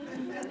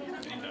 Anytime. That's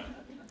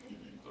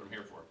what I'm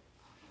here for.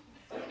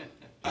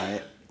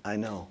 I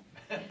know.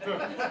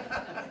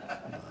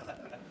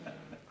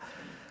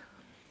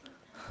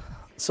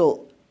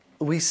 So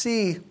we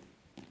see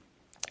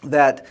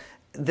that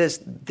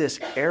this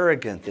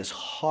arrogant, this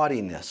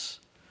haughtiness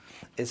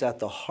is at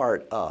the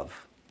heart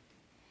of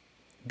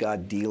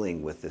God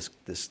dealing with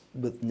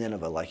with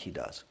Nineveh like he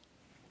does.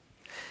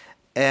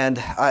 And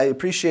I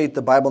appreciate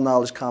the Bible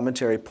Knowledge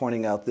Commentary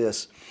pointing out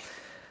this,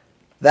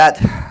 that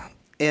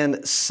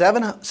in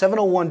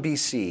 701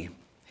 BC,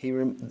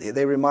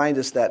 they remind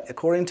us that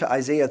according to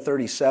Isaiah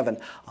 37,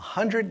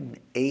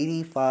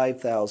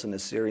 185,000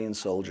 Assyrian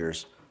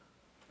soldiers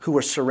who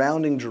were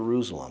surrounding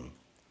Jerusalem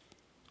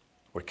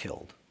were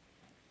killed.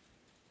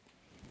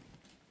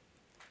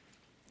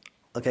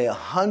 Okay,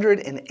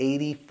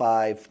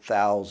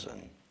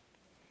 185,000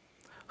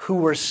 who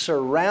were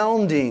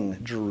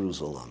surrounding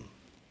Jerusalem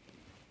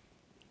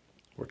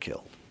were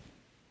killed.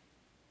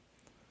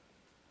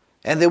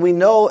 And then we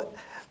know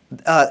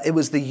it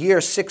was the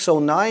year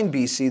 609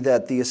 BC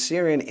that the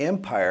Assyrian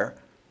Empire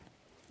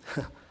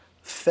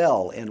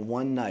fell in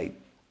one night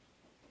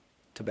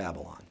to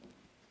Babylon.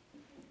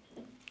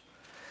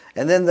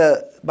 And then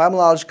the Bible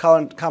Knowledge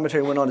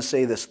Commentary went on to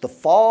say this: the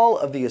fall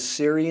of the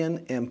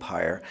Assyrian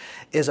Empire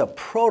is a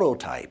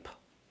prototype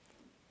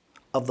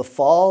of the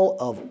fall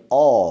of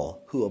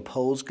all who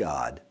oppose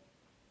God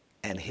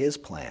and his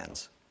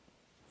plans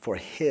for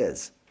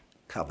his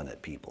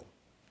covenant people.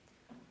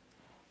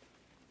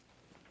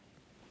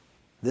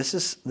 This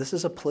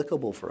is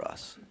applicable for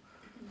us.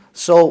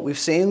 So we've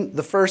seen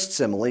the first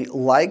simile,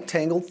 like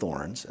tangled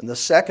thorns, and the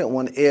second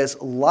one is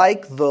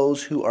like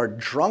those who are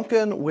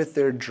drunken with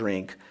their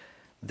drink,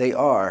 they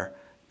are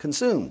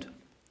consumed.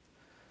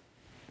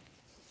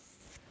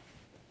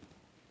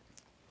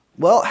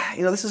 Well,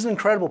 you know, this is an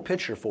incredible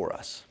picture for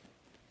us.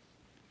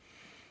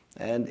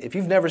 And if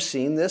you've never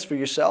seen this for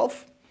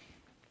yourself,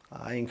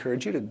 I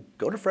encourage you to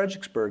go to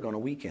Fredericksburg on a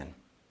weekend.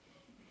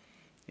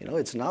 You know,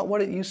 it's not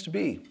what it used to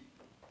be.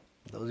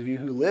 Those of you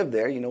who live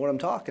there, you know what I'm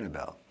talking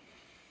about.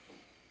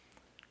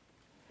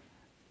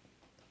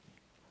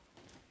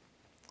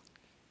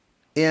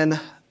 In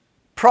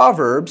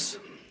Proverbs,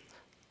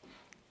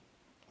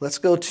 let's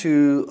go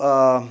to,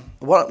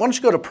 why don't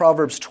you go to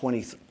Proverbs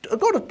 20.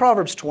 Go to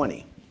Proverbs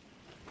 20.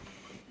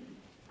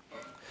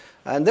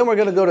 And then we're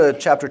going to go to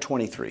chapter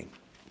 23.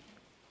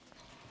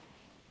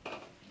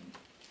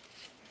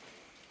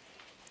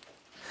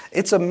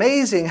 It's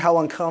amazing how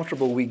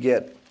uncomfortable we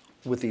get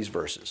with these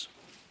verses.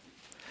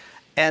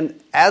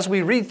 And as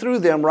we read through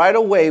them, right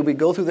away we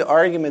go through the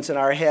arguments in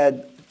our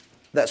head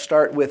that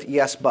start with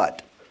yes,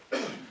 but.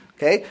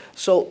 Okay?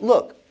 So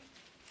look,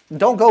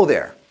 don't go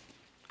there.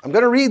 I'm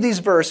going to read these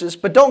verses,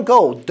 but don't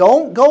go.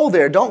 Don't go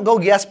there. Don't go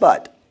yes,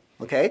 but.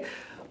 Okay?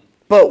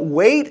 But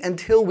wait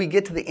until we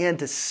get to the end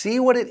to see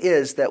what it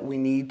is that we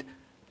need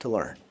to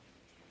learn.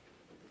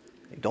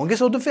 Don't get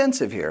so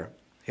defensive here.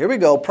 Here we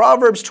go.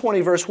 Proverbs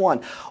 20, verse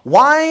 1.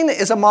 Wine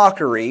is a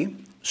mockery,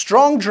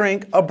 strong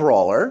drink a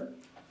brawler,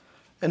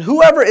 and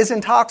whoever is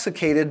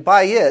intoxicated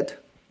by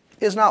it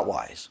is not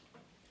wise.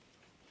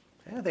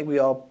 And I think we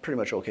all pretty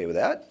much okay with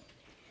that.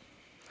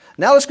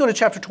 Now let's go to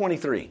chapter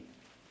 23.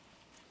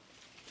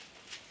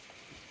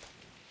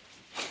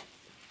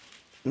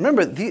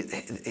 Remember,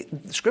 the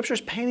Scripture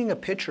is painting a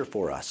picture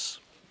for us.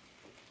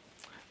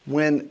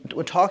 When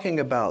we're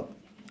talking about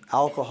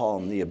alcohol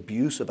and the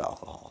abuse of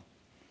alcohol,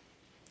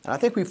 and I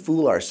think we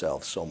fool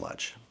ourselves so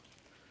much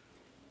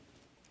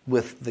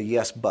with the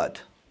yes,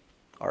 but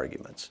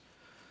arguments.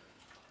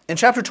 In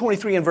chapter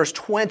 23 and verse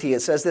 20, it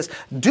says this,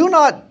 "Do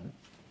not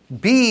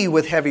be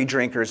with heavy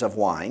drinkers of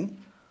wine,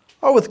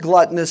 or with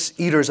gluttonous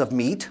eaters of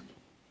meat.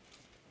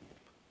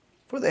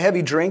 For the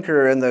heavy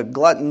drinker and the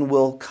glutton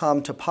will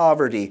come to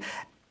poverty,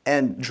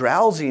 and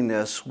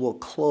drowsiness will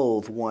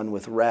clothe one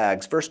with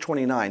rags." Verse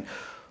 29,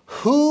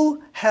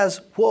 who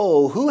has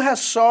woe? Who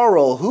has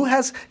sorrow? Who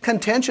has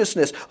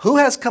contentiousness? Who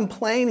has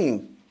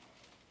complaining?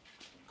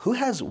 Who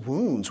has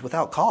wounds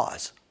without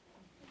cause?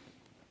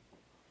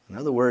 In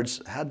other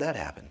words, how'd that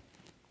happen?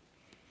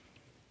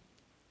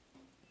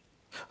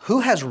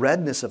 Who has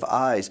redness of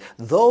eyes?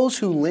 Those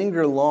who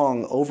linger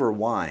long over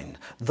wine,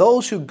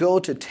 those who go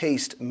to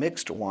taste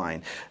mixed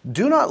wine.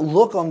 Do not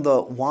look on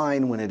the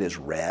wine when it is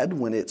red,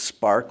 when it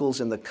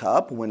sparkles in the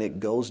cup, when it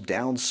goes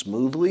down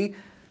smoothly.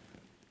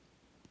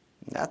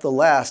 At the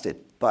last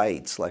it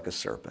bites like a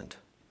serpent.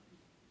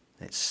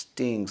 It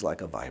stings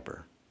like a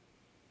viper.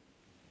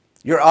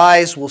 Your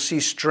eyes will see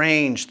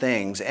strange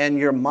things, and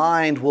your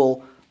mind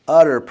will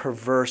utter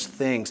perverse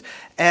things.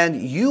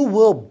 And you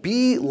will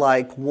be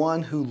like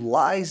one who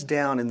lies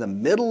down in the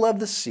middle of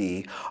the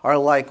sea, or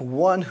like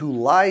one who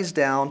lies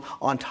down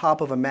on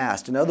top of a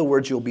mast. In other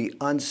words, you'll be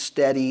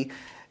unsteady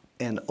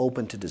and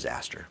open to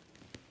disaster.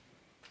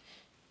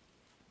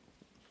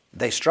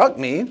 They struck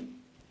me,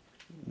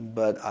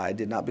 but I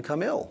did not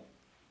become ill.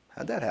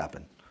 How'd that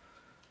happen?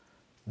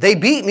 They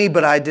beat me,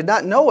 but I did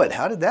not know it.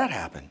 How did that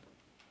happen?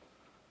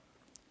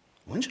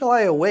 When shall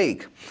I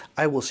awake?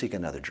 I will seek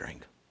another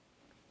drink.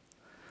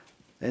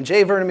 And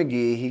J. Vernon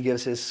McGee, he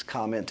gives his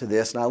comment to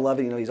this, and I love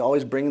it. He's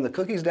always bringing the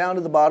cookies down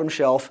to the bottom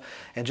shelf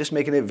and just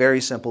making it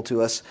very simple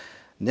to us.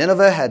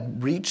 Nineveh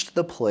had reached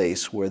the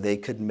place where they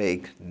could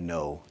make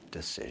no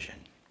decision.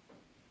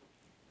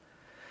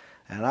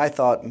 And I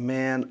thought,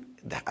 man,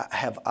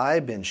 have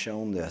I been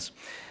shown this?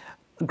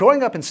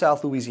 Growing up in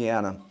South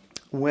Louisiana,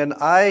 when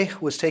I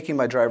was taking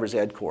my driver's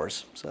ed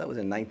course, so that was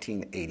in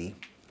 1980.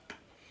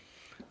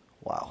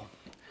 Wow.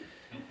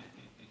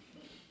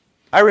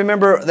 I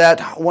remember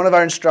that one of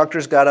our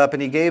instructors got up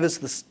and he gave us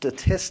the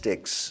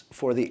statistics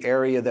for the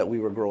area that we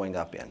were growing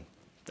up in,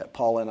 that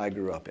Paula and I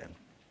grew up in.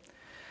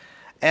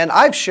 And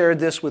I've shared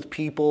this with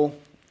people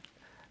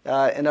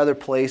in other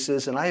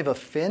places, and I have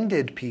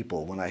offended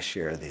people when I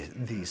share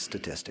these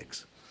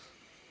statistics.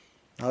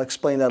 I'll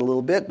explain that a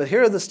little bit, but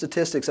here are the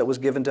statistics that was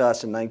given to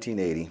us in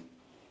 1980.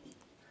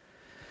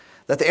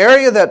 That the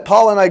area that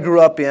Paul and I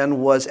grew up in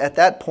was at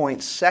that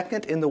point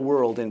second in the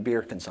world in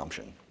beer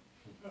consumption.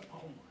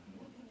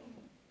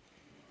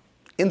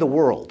 In the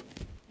world.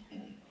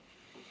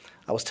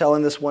 I was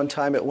telling this one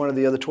time at one of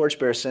the other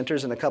Torchbearer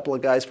centers, and a couple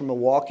of guys from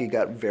Milwaukee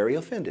got very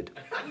offended.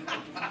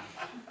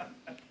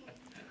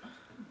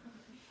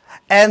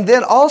 And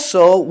then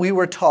also we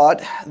were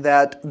taught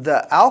that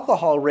the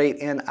alcohol rate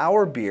in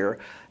our beer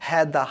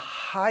had the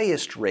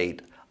highest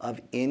rate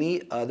of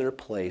any other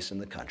place in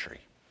the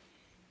country.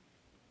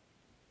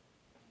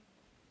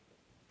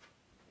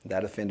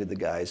 That offended the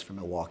guys from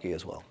Milwaukee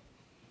as well.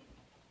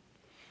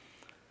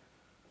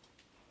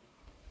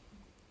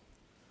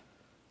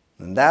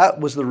 And that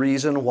was the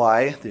reason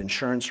why the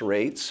insurance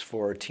rates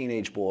for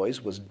teenage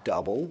boys was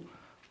double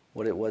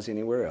what it was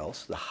anywhere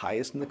else, the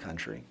highest in the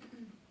country.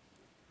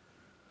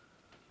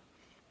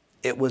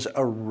 It was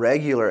a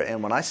regular,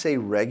 and when I say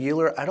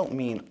regular, I don't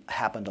mean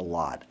happened a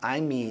lot.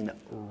 I mean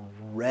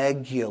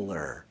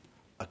regular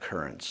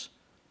occurrence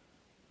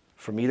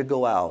for me to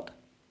go out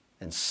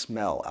and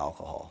smell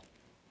alcohol.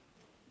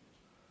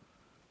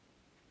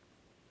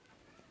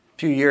 A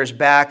few years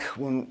back,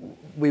 when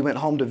we went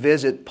home to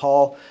visit,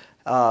 Paul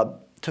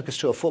took us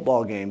to a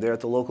football game there at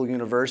the local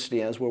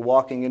university. And as we're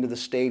walking into the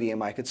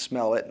stadium, I could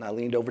smell it. And I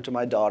leaned over to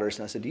my daughters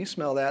and I said, "Do you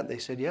smell that?" They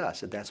said, "Yeah." I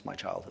said, "That's my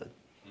childhood."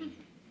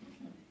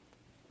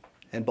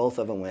 And both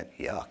of them went,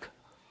 "Yuck."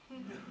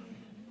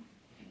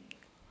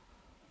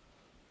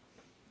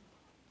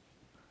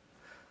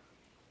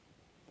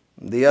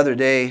 The other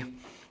day,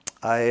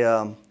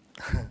 I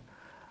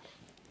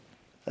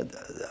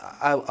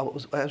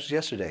was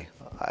yesterday.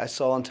 I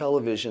saw on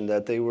television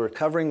that they were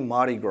covering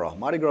Mardi Gras.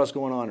 Mardi Gras is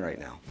going on right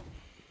now.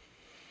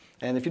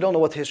 And if you don't know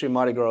what the history of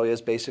Mardi Gras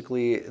is,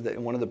 basically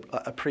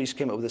a priest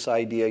came up with this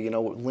idea,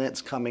 Lent's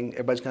coming,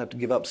 everybody's going to have to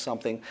give up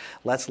something.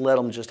 Let's let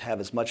them just have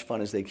as much fun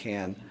as they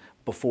can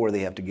before they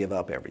have to give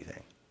up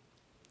everything.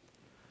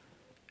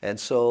 And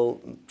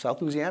so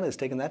South Louisiana has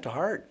taken that to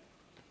heart.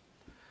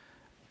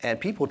 And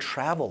people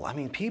travel.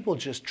 People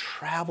just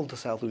travel to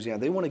South Louisiana.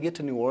 They want to get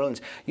to New Orleans.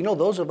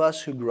 Those of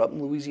us who grew up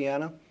in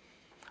Louisiana,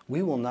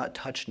 we will not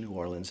touch New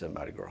Orleans at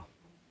Mardi Gras.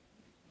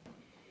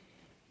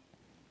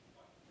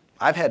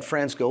 I've had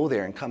friends go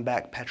there and come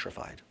back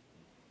petrified.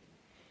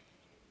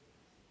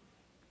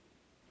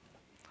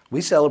 We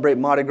celebrate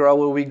Mardi Gras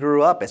where we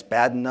grew up. It's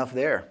bad enough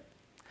there.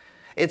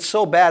 It's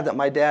so bad that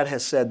my dad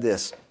has said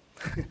this.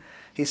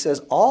 He says,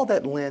 all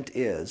that Lent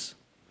is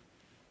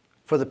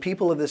for the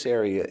people of this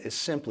area is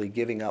simply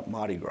giving up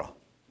Mardi Gras.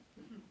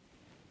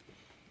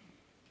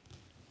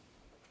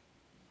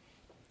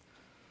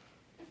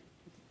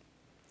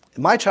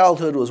 My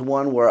childhood was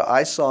one where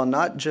I saw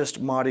not just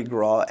Mardi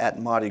Gras at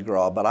Mardi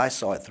Gras, but I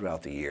saw it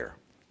throughout the year.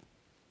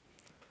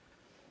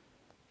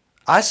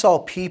 I saw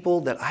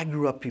people that I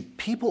grew up,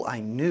 people I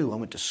knew, I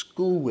went to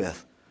school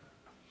with,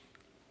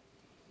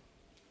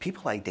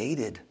 people I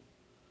dated.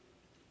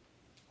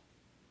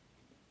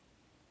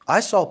 I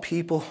saw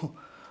people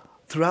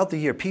throughout the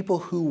year, people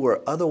who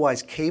were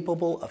otherwise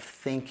capable of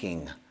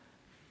thinking,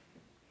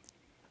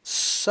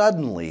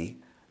 suddenly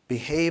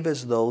behave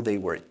as though they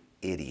were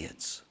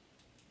idiots,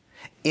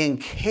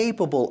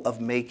 incapable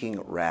of making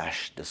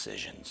rash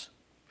decisions.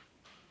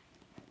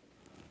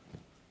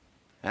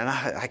 And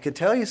I could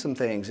tell you some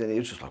things, and it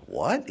was just like,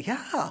 what?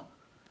 Yeah.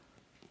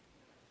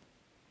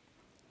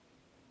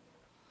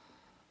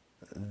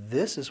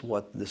 This is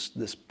what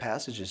this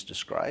passage is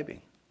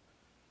describing.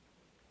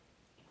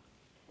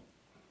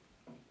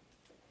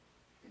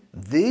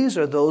 These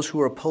are those who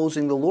are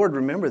opposing the Lord.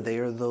 Remember, they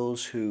are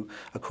those who,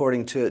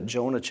 according to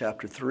Jonah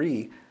chapter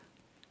 3,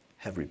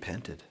 have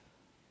repented.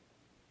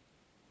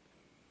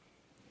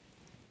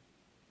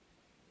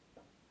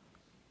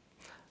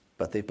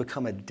 But they've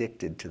become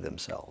addicted to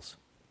themselves.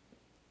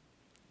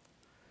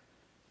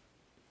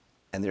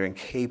 And they're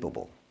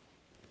incapable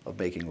of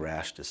making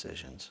rash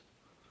decisions.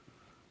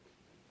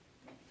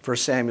 1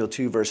 Samuel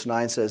 2 verse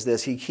 9 says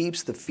this, he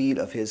keeps the feet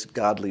of his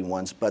godly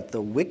ones, but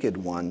the wicked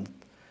ones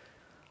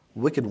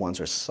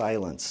are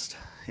silenced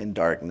in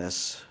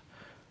darkness,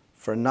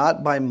 for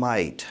not by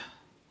might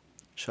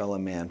shall a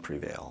man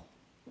prevail.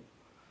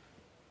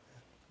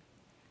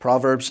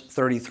 Proverbs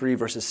 33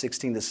 verses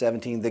 16 to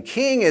 17, the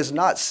king is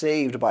not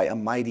saved by a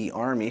mighty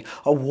army.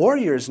 A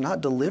warrior is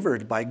not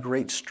delivered by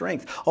great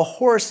strength. A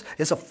horse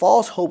is a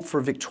false hope for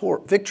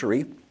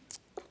victory,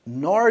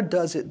 nor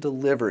does it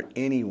deliver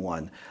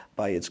anyone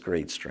by its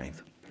great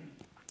strength.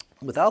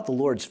 Without the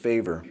Lord's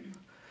favor,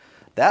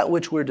 that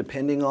which we're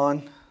depending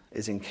on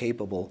is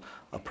incapable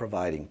of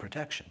providing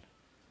protection.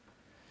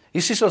 You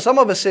see, so some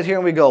of us sit here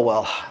and we go,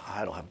 well,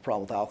 I don't have a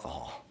problem with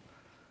alcohol.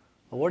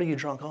 Well, what are you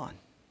drunk on?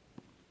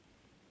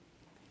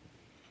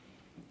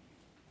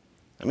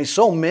 I mean,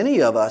 so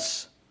many of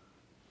us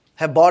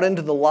have bought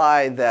into the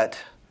lie that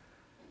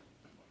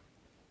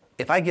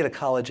if I get a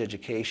college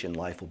education,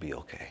 life will be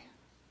okay.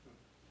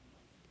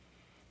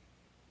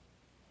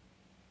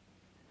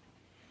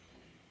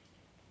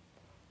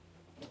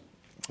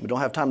 We don't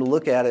have time to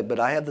look at it,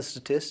 but I have the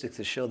statistics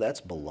that show that's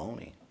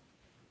baloney.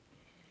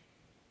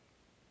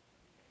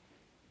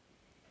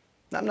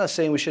 Now, I'm not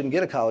saying we shouldn't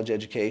get a college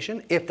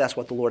education if that's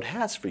what the Lord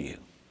has for you.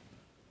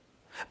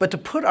 But to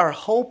put our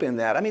hope in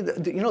that, I mean,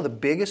 the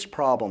biggest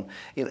problem,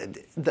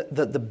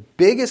 the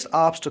biggest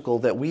obstacle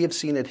that we have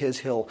seen at His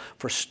Hill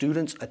for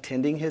students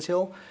attending His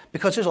Hill,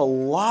 because there's a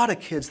lot of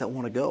kids that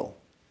want to go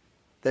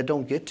that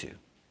don't get to.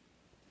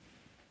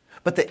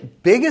 But the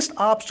biggest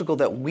obstacle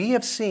that we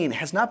have seen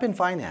has not been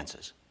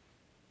finances,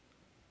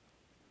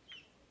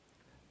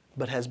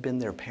 but has been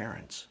their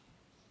parents.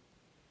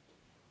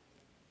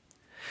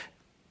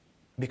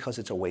 Because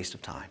it's a waste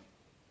of time.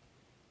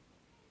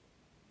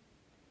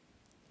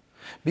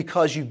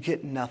 Because you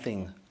get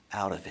nothing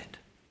out of it.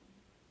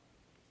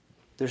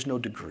 There's no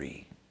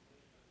degree.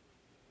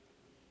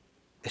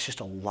 It's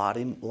just a lot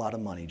of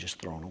money just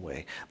thrown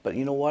away. But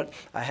you know what?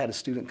 I had a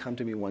student come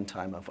to me one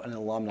time, an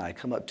alumni,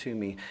 come up to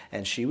me,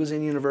 and she was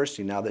in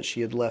university now that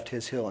she had left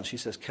His Hill, and she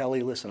says,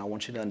 Kelly, listen, I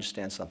want you to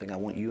understand something. I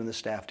want you and the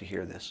staff to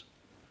hear this.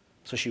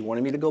 So she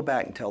wanted me to go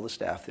back and tell the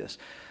staff this.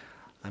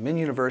 I'm in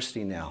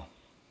university now,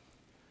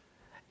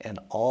 and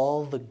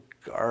all the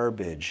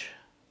garbage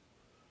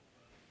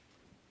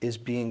is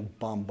being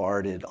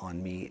bombarded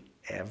on me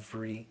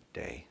every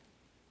day.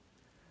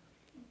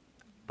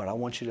 But I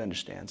want you to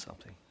understand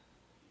something.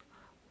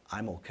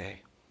 I'm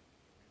okay.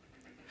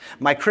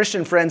 My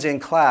Christian friends in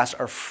class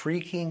are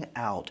freaking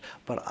out,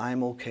 but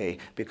I'm okay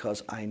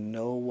because I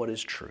know what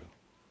is true.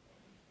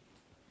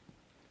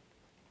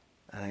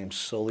 And I am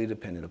solely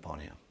dependent upon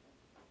Him.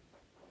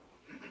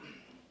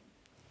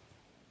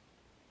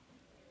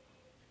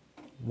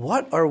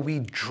 What are we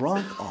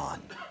drunk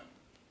on?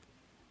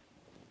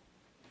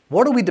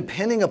 What are we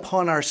depending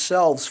upon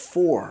ourselves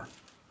for?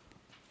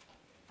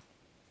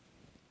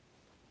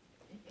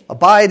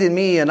 Abide in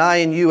me and I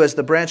in you, as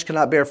the branch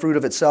cannot bear fruit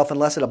of itself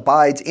unless it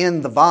abides in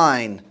the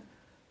vine.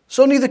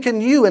 So neither can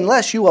you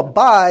unless you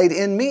abide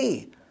in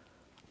me.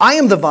 I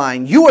am the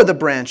vine, you are the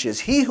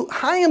branches.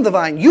 I am the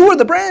vine, you are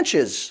the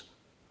branches.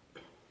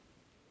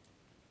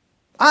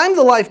 I'm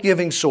the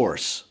life-giving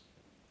source.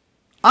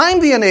 I'm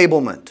the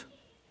enablement.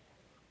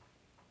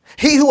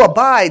 He who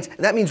abides,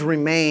 that means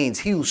remains.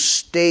 He who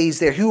stays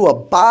there. He who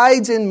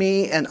abides in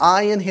me and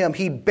I in him,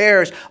 he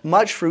bears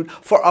much fruit.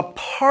 For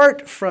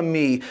apart from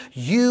me,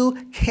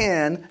 you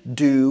can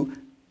do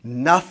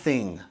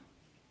nothing.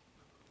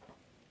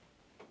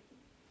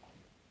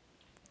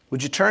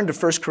 Would you turn to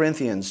 1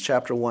 Corinthians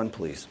chapter 1,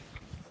 please?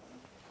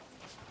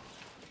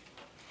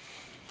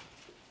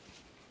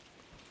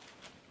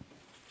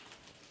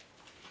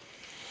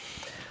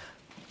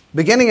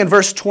 Beginning in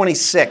verse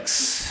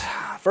 26.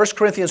 1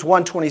 Corinthians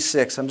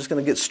 1:26. I'm just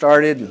going to get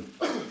started.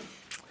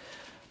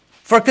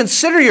 For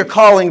consider your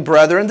calling,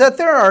 brethren, that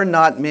there are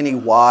not many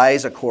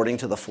wise according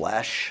to the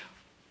flesh,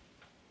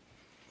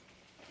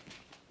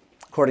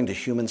 according to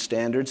human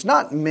standards,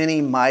 not many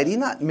mighty,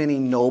 not many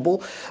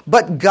noble,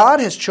 but God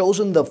has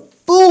chosen the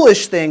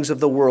foolish things of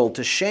the world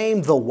to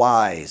shame the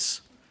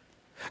wise.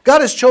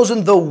 God has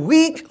chosen the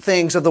weak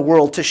things of the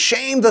world to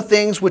shame the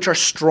things which are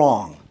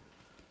strong,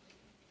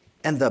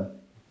 and the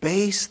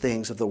base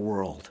things of the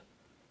world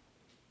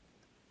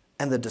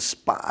and the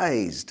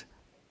despised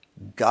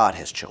God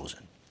has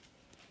chosen,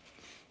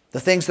 the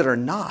things that are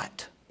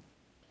not,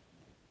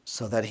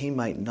 so that he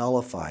might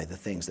nullify the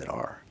things that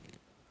are.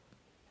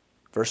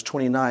 Verse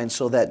 29,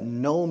 so that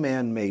no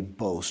man may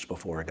boast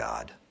before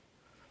God.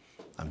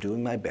 I'm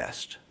doing my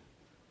best.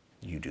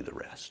 You do the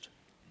rest.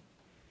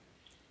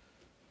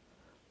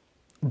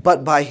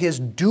 But by his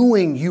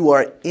doing you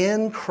are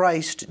in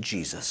Christ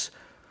Jesus,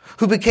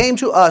 who became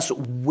to us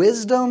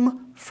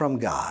wisdom from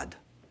God.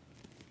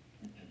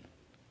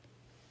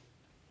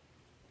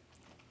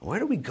 Where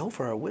do we go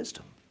for our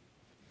wisdom?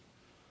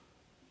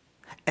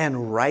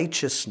 And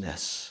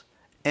righteousness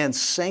and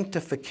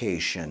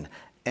sanctification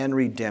and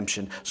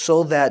redemption,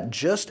 so that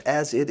just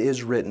as it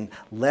is written,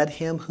 let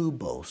him who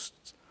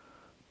boasts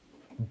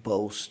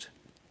boast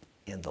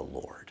in the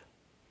Lord.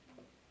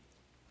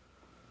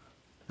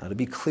 Now, to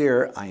be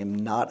clear, I am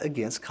not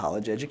against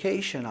college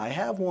education. I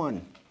have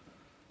one.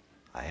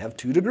 I have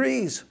 2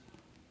 degrees.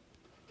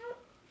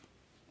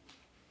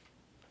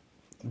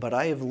 But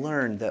I have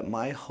learned that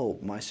my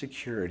hope, my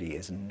security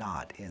is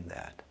not in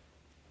that.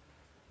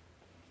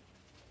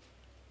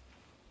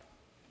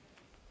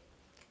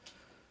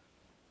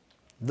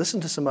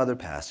 Listen to some other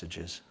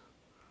passages.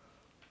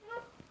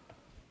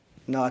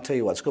 No, I'll tell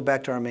you what, let's go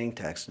back to our main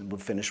text and we'll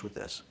finish with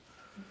this.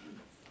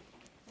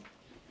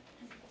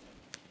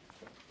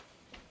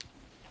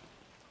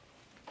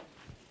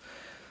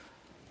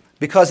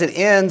 Because it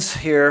ends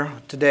here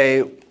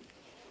today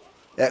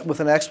with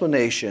an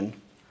explanation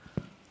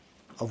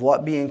of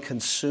what being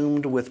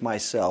consumed with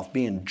myself,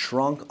 being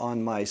drunk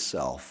on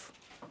myself,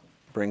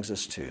 brings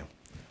us to.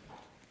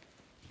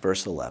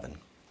 Verse 11.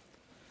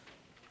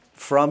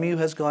 From you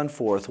has gone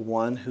forth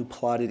one who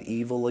plotted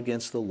evil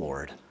against the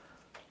Lord,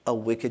 a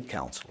wicked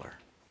counselor.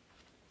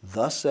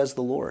 Thus says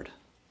the Lord,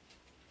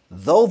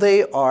 though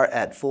they are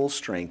at full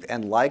strength,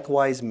 and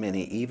likewise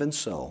many, even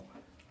so,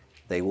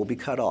 they will be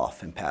cut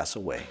off and pass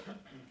away.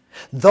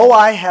 Though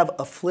I have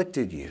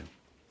afflicted you,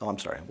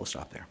 we'll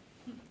stop there.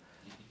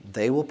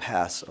 They will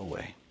pass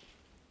away.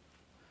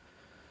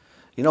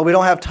 You know, we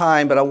don't have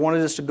time, but I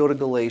wanted us to go to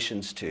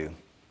Galatians 2.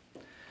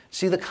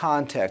 See the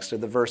context of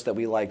the verse that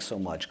we like so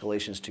much,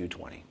 Galatians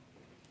 2:20.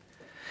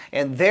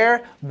 And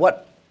there,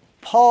 what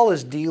Paul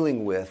is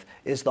dealing with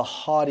is the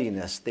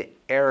haughtiness, the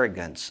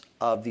arrogance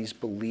of these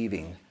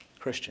believing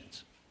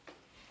Christians.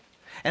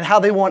 And how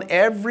they want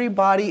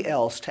everybody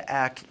else to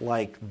act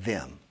like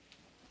them,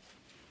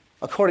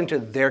 according to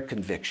their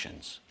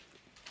convictions.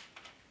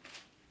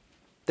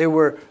 There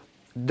were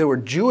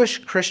Jewish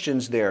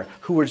Christians there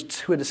who had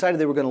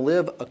decided they were going to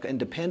live and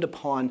depend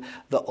upon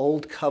the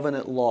old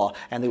covenant law,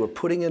 and they were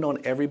putting it on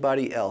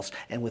everybody else.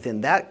 And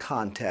within that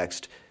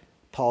context,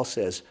 Paul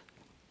says,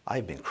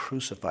 I've been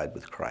crucified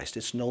with Christ.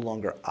 It's no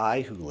longer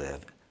I who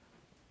live.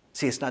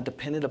 See, it's not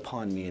dependent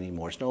upon me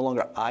anymore. It's no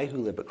longer I who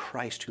live, but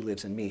Christ who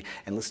lives in me.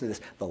 And listen to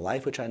this, the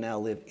life which I now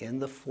live in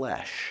the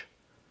flesh,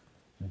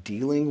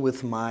 dealing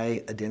with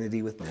my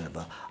identity with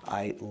Nineveh,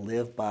 I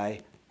live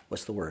by,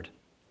 what's the word?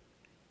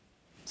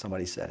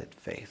 Somebody said it,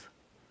 faith.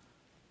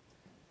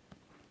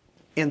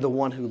 In the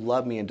one who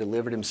loved me and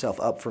delivered himself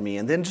up for me.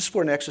 And then just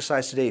for an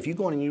exercise today, if you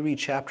go on and you read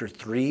chapter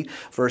 3,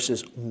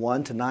 verses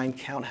 1 to 9,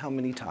 count how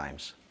many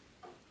times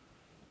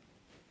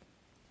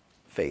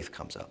faith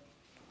comes up.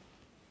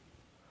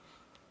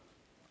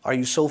 Are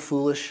you so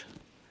foolish?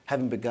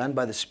 Having begun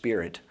by the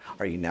Spirit,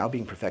 are you now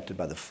being perfected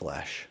by the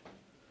flesh?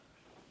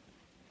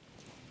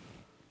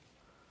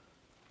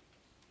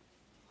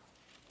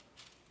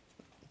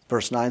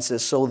 Verse 9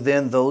 says, so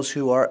then those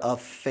who are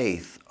of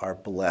faith are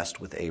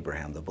blessed with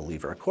Abraham, the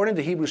believer. According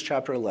to Hebrews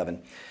chapter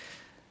 11,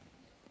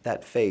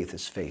 that faith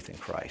is faith in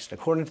Christ.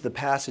 According to the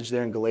passage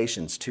there in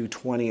Galatians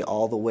 2:20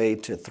 all the way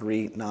to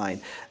 3:9,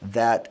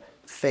 that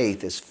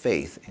faith is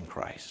faith in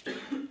Christ.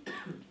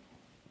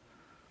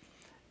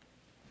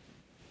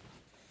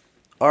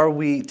 Are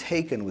we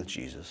taken with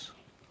Jesus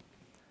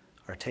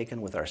or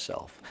taken with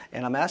ourselves?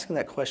 And I'm asking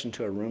that question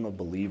to a room of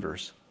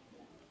believers.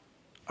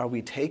 Are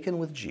we taken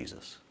with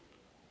Jesus?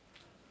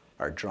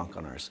 Are drunk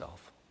on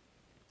ourselves?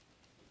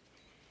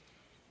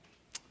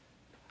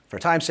 For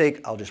time's sake,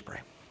 I'll just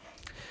pray.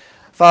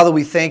 Father,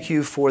 we thank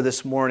you for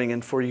this morning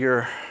and for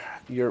your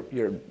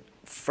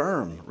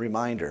firm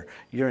reminder,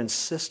 your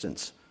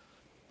insistence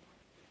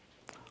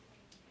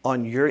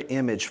on your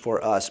image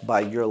for us by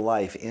your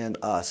life in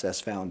us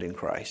as found in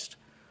Christ.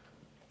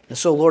 And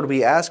so, Lord,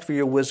 we ask for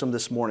your wisdom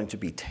this morning to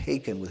be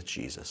taken with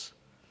Jesus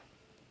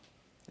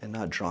and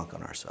not drunk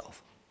on ourselves.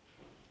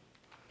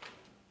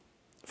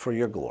 for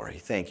your glory.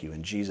 Thank you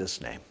in Jesus'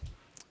 name.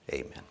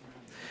 Amen.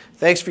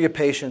 Thanks for your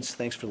patience.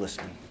 Thanks for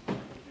listening.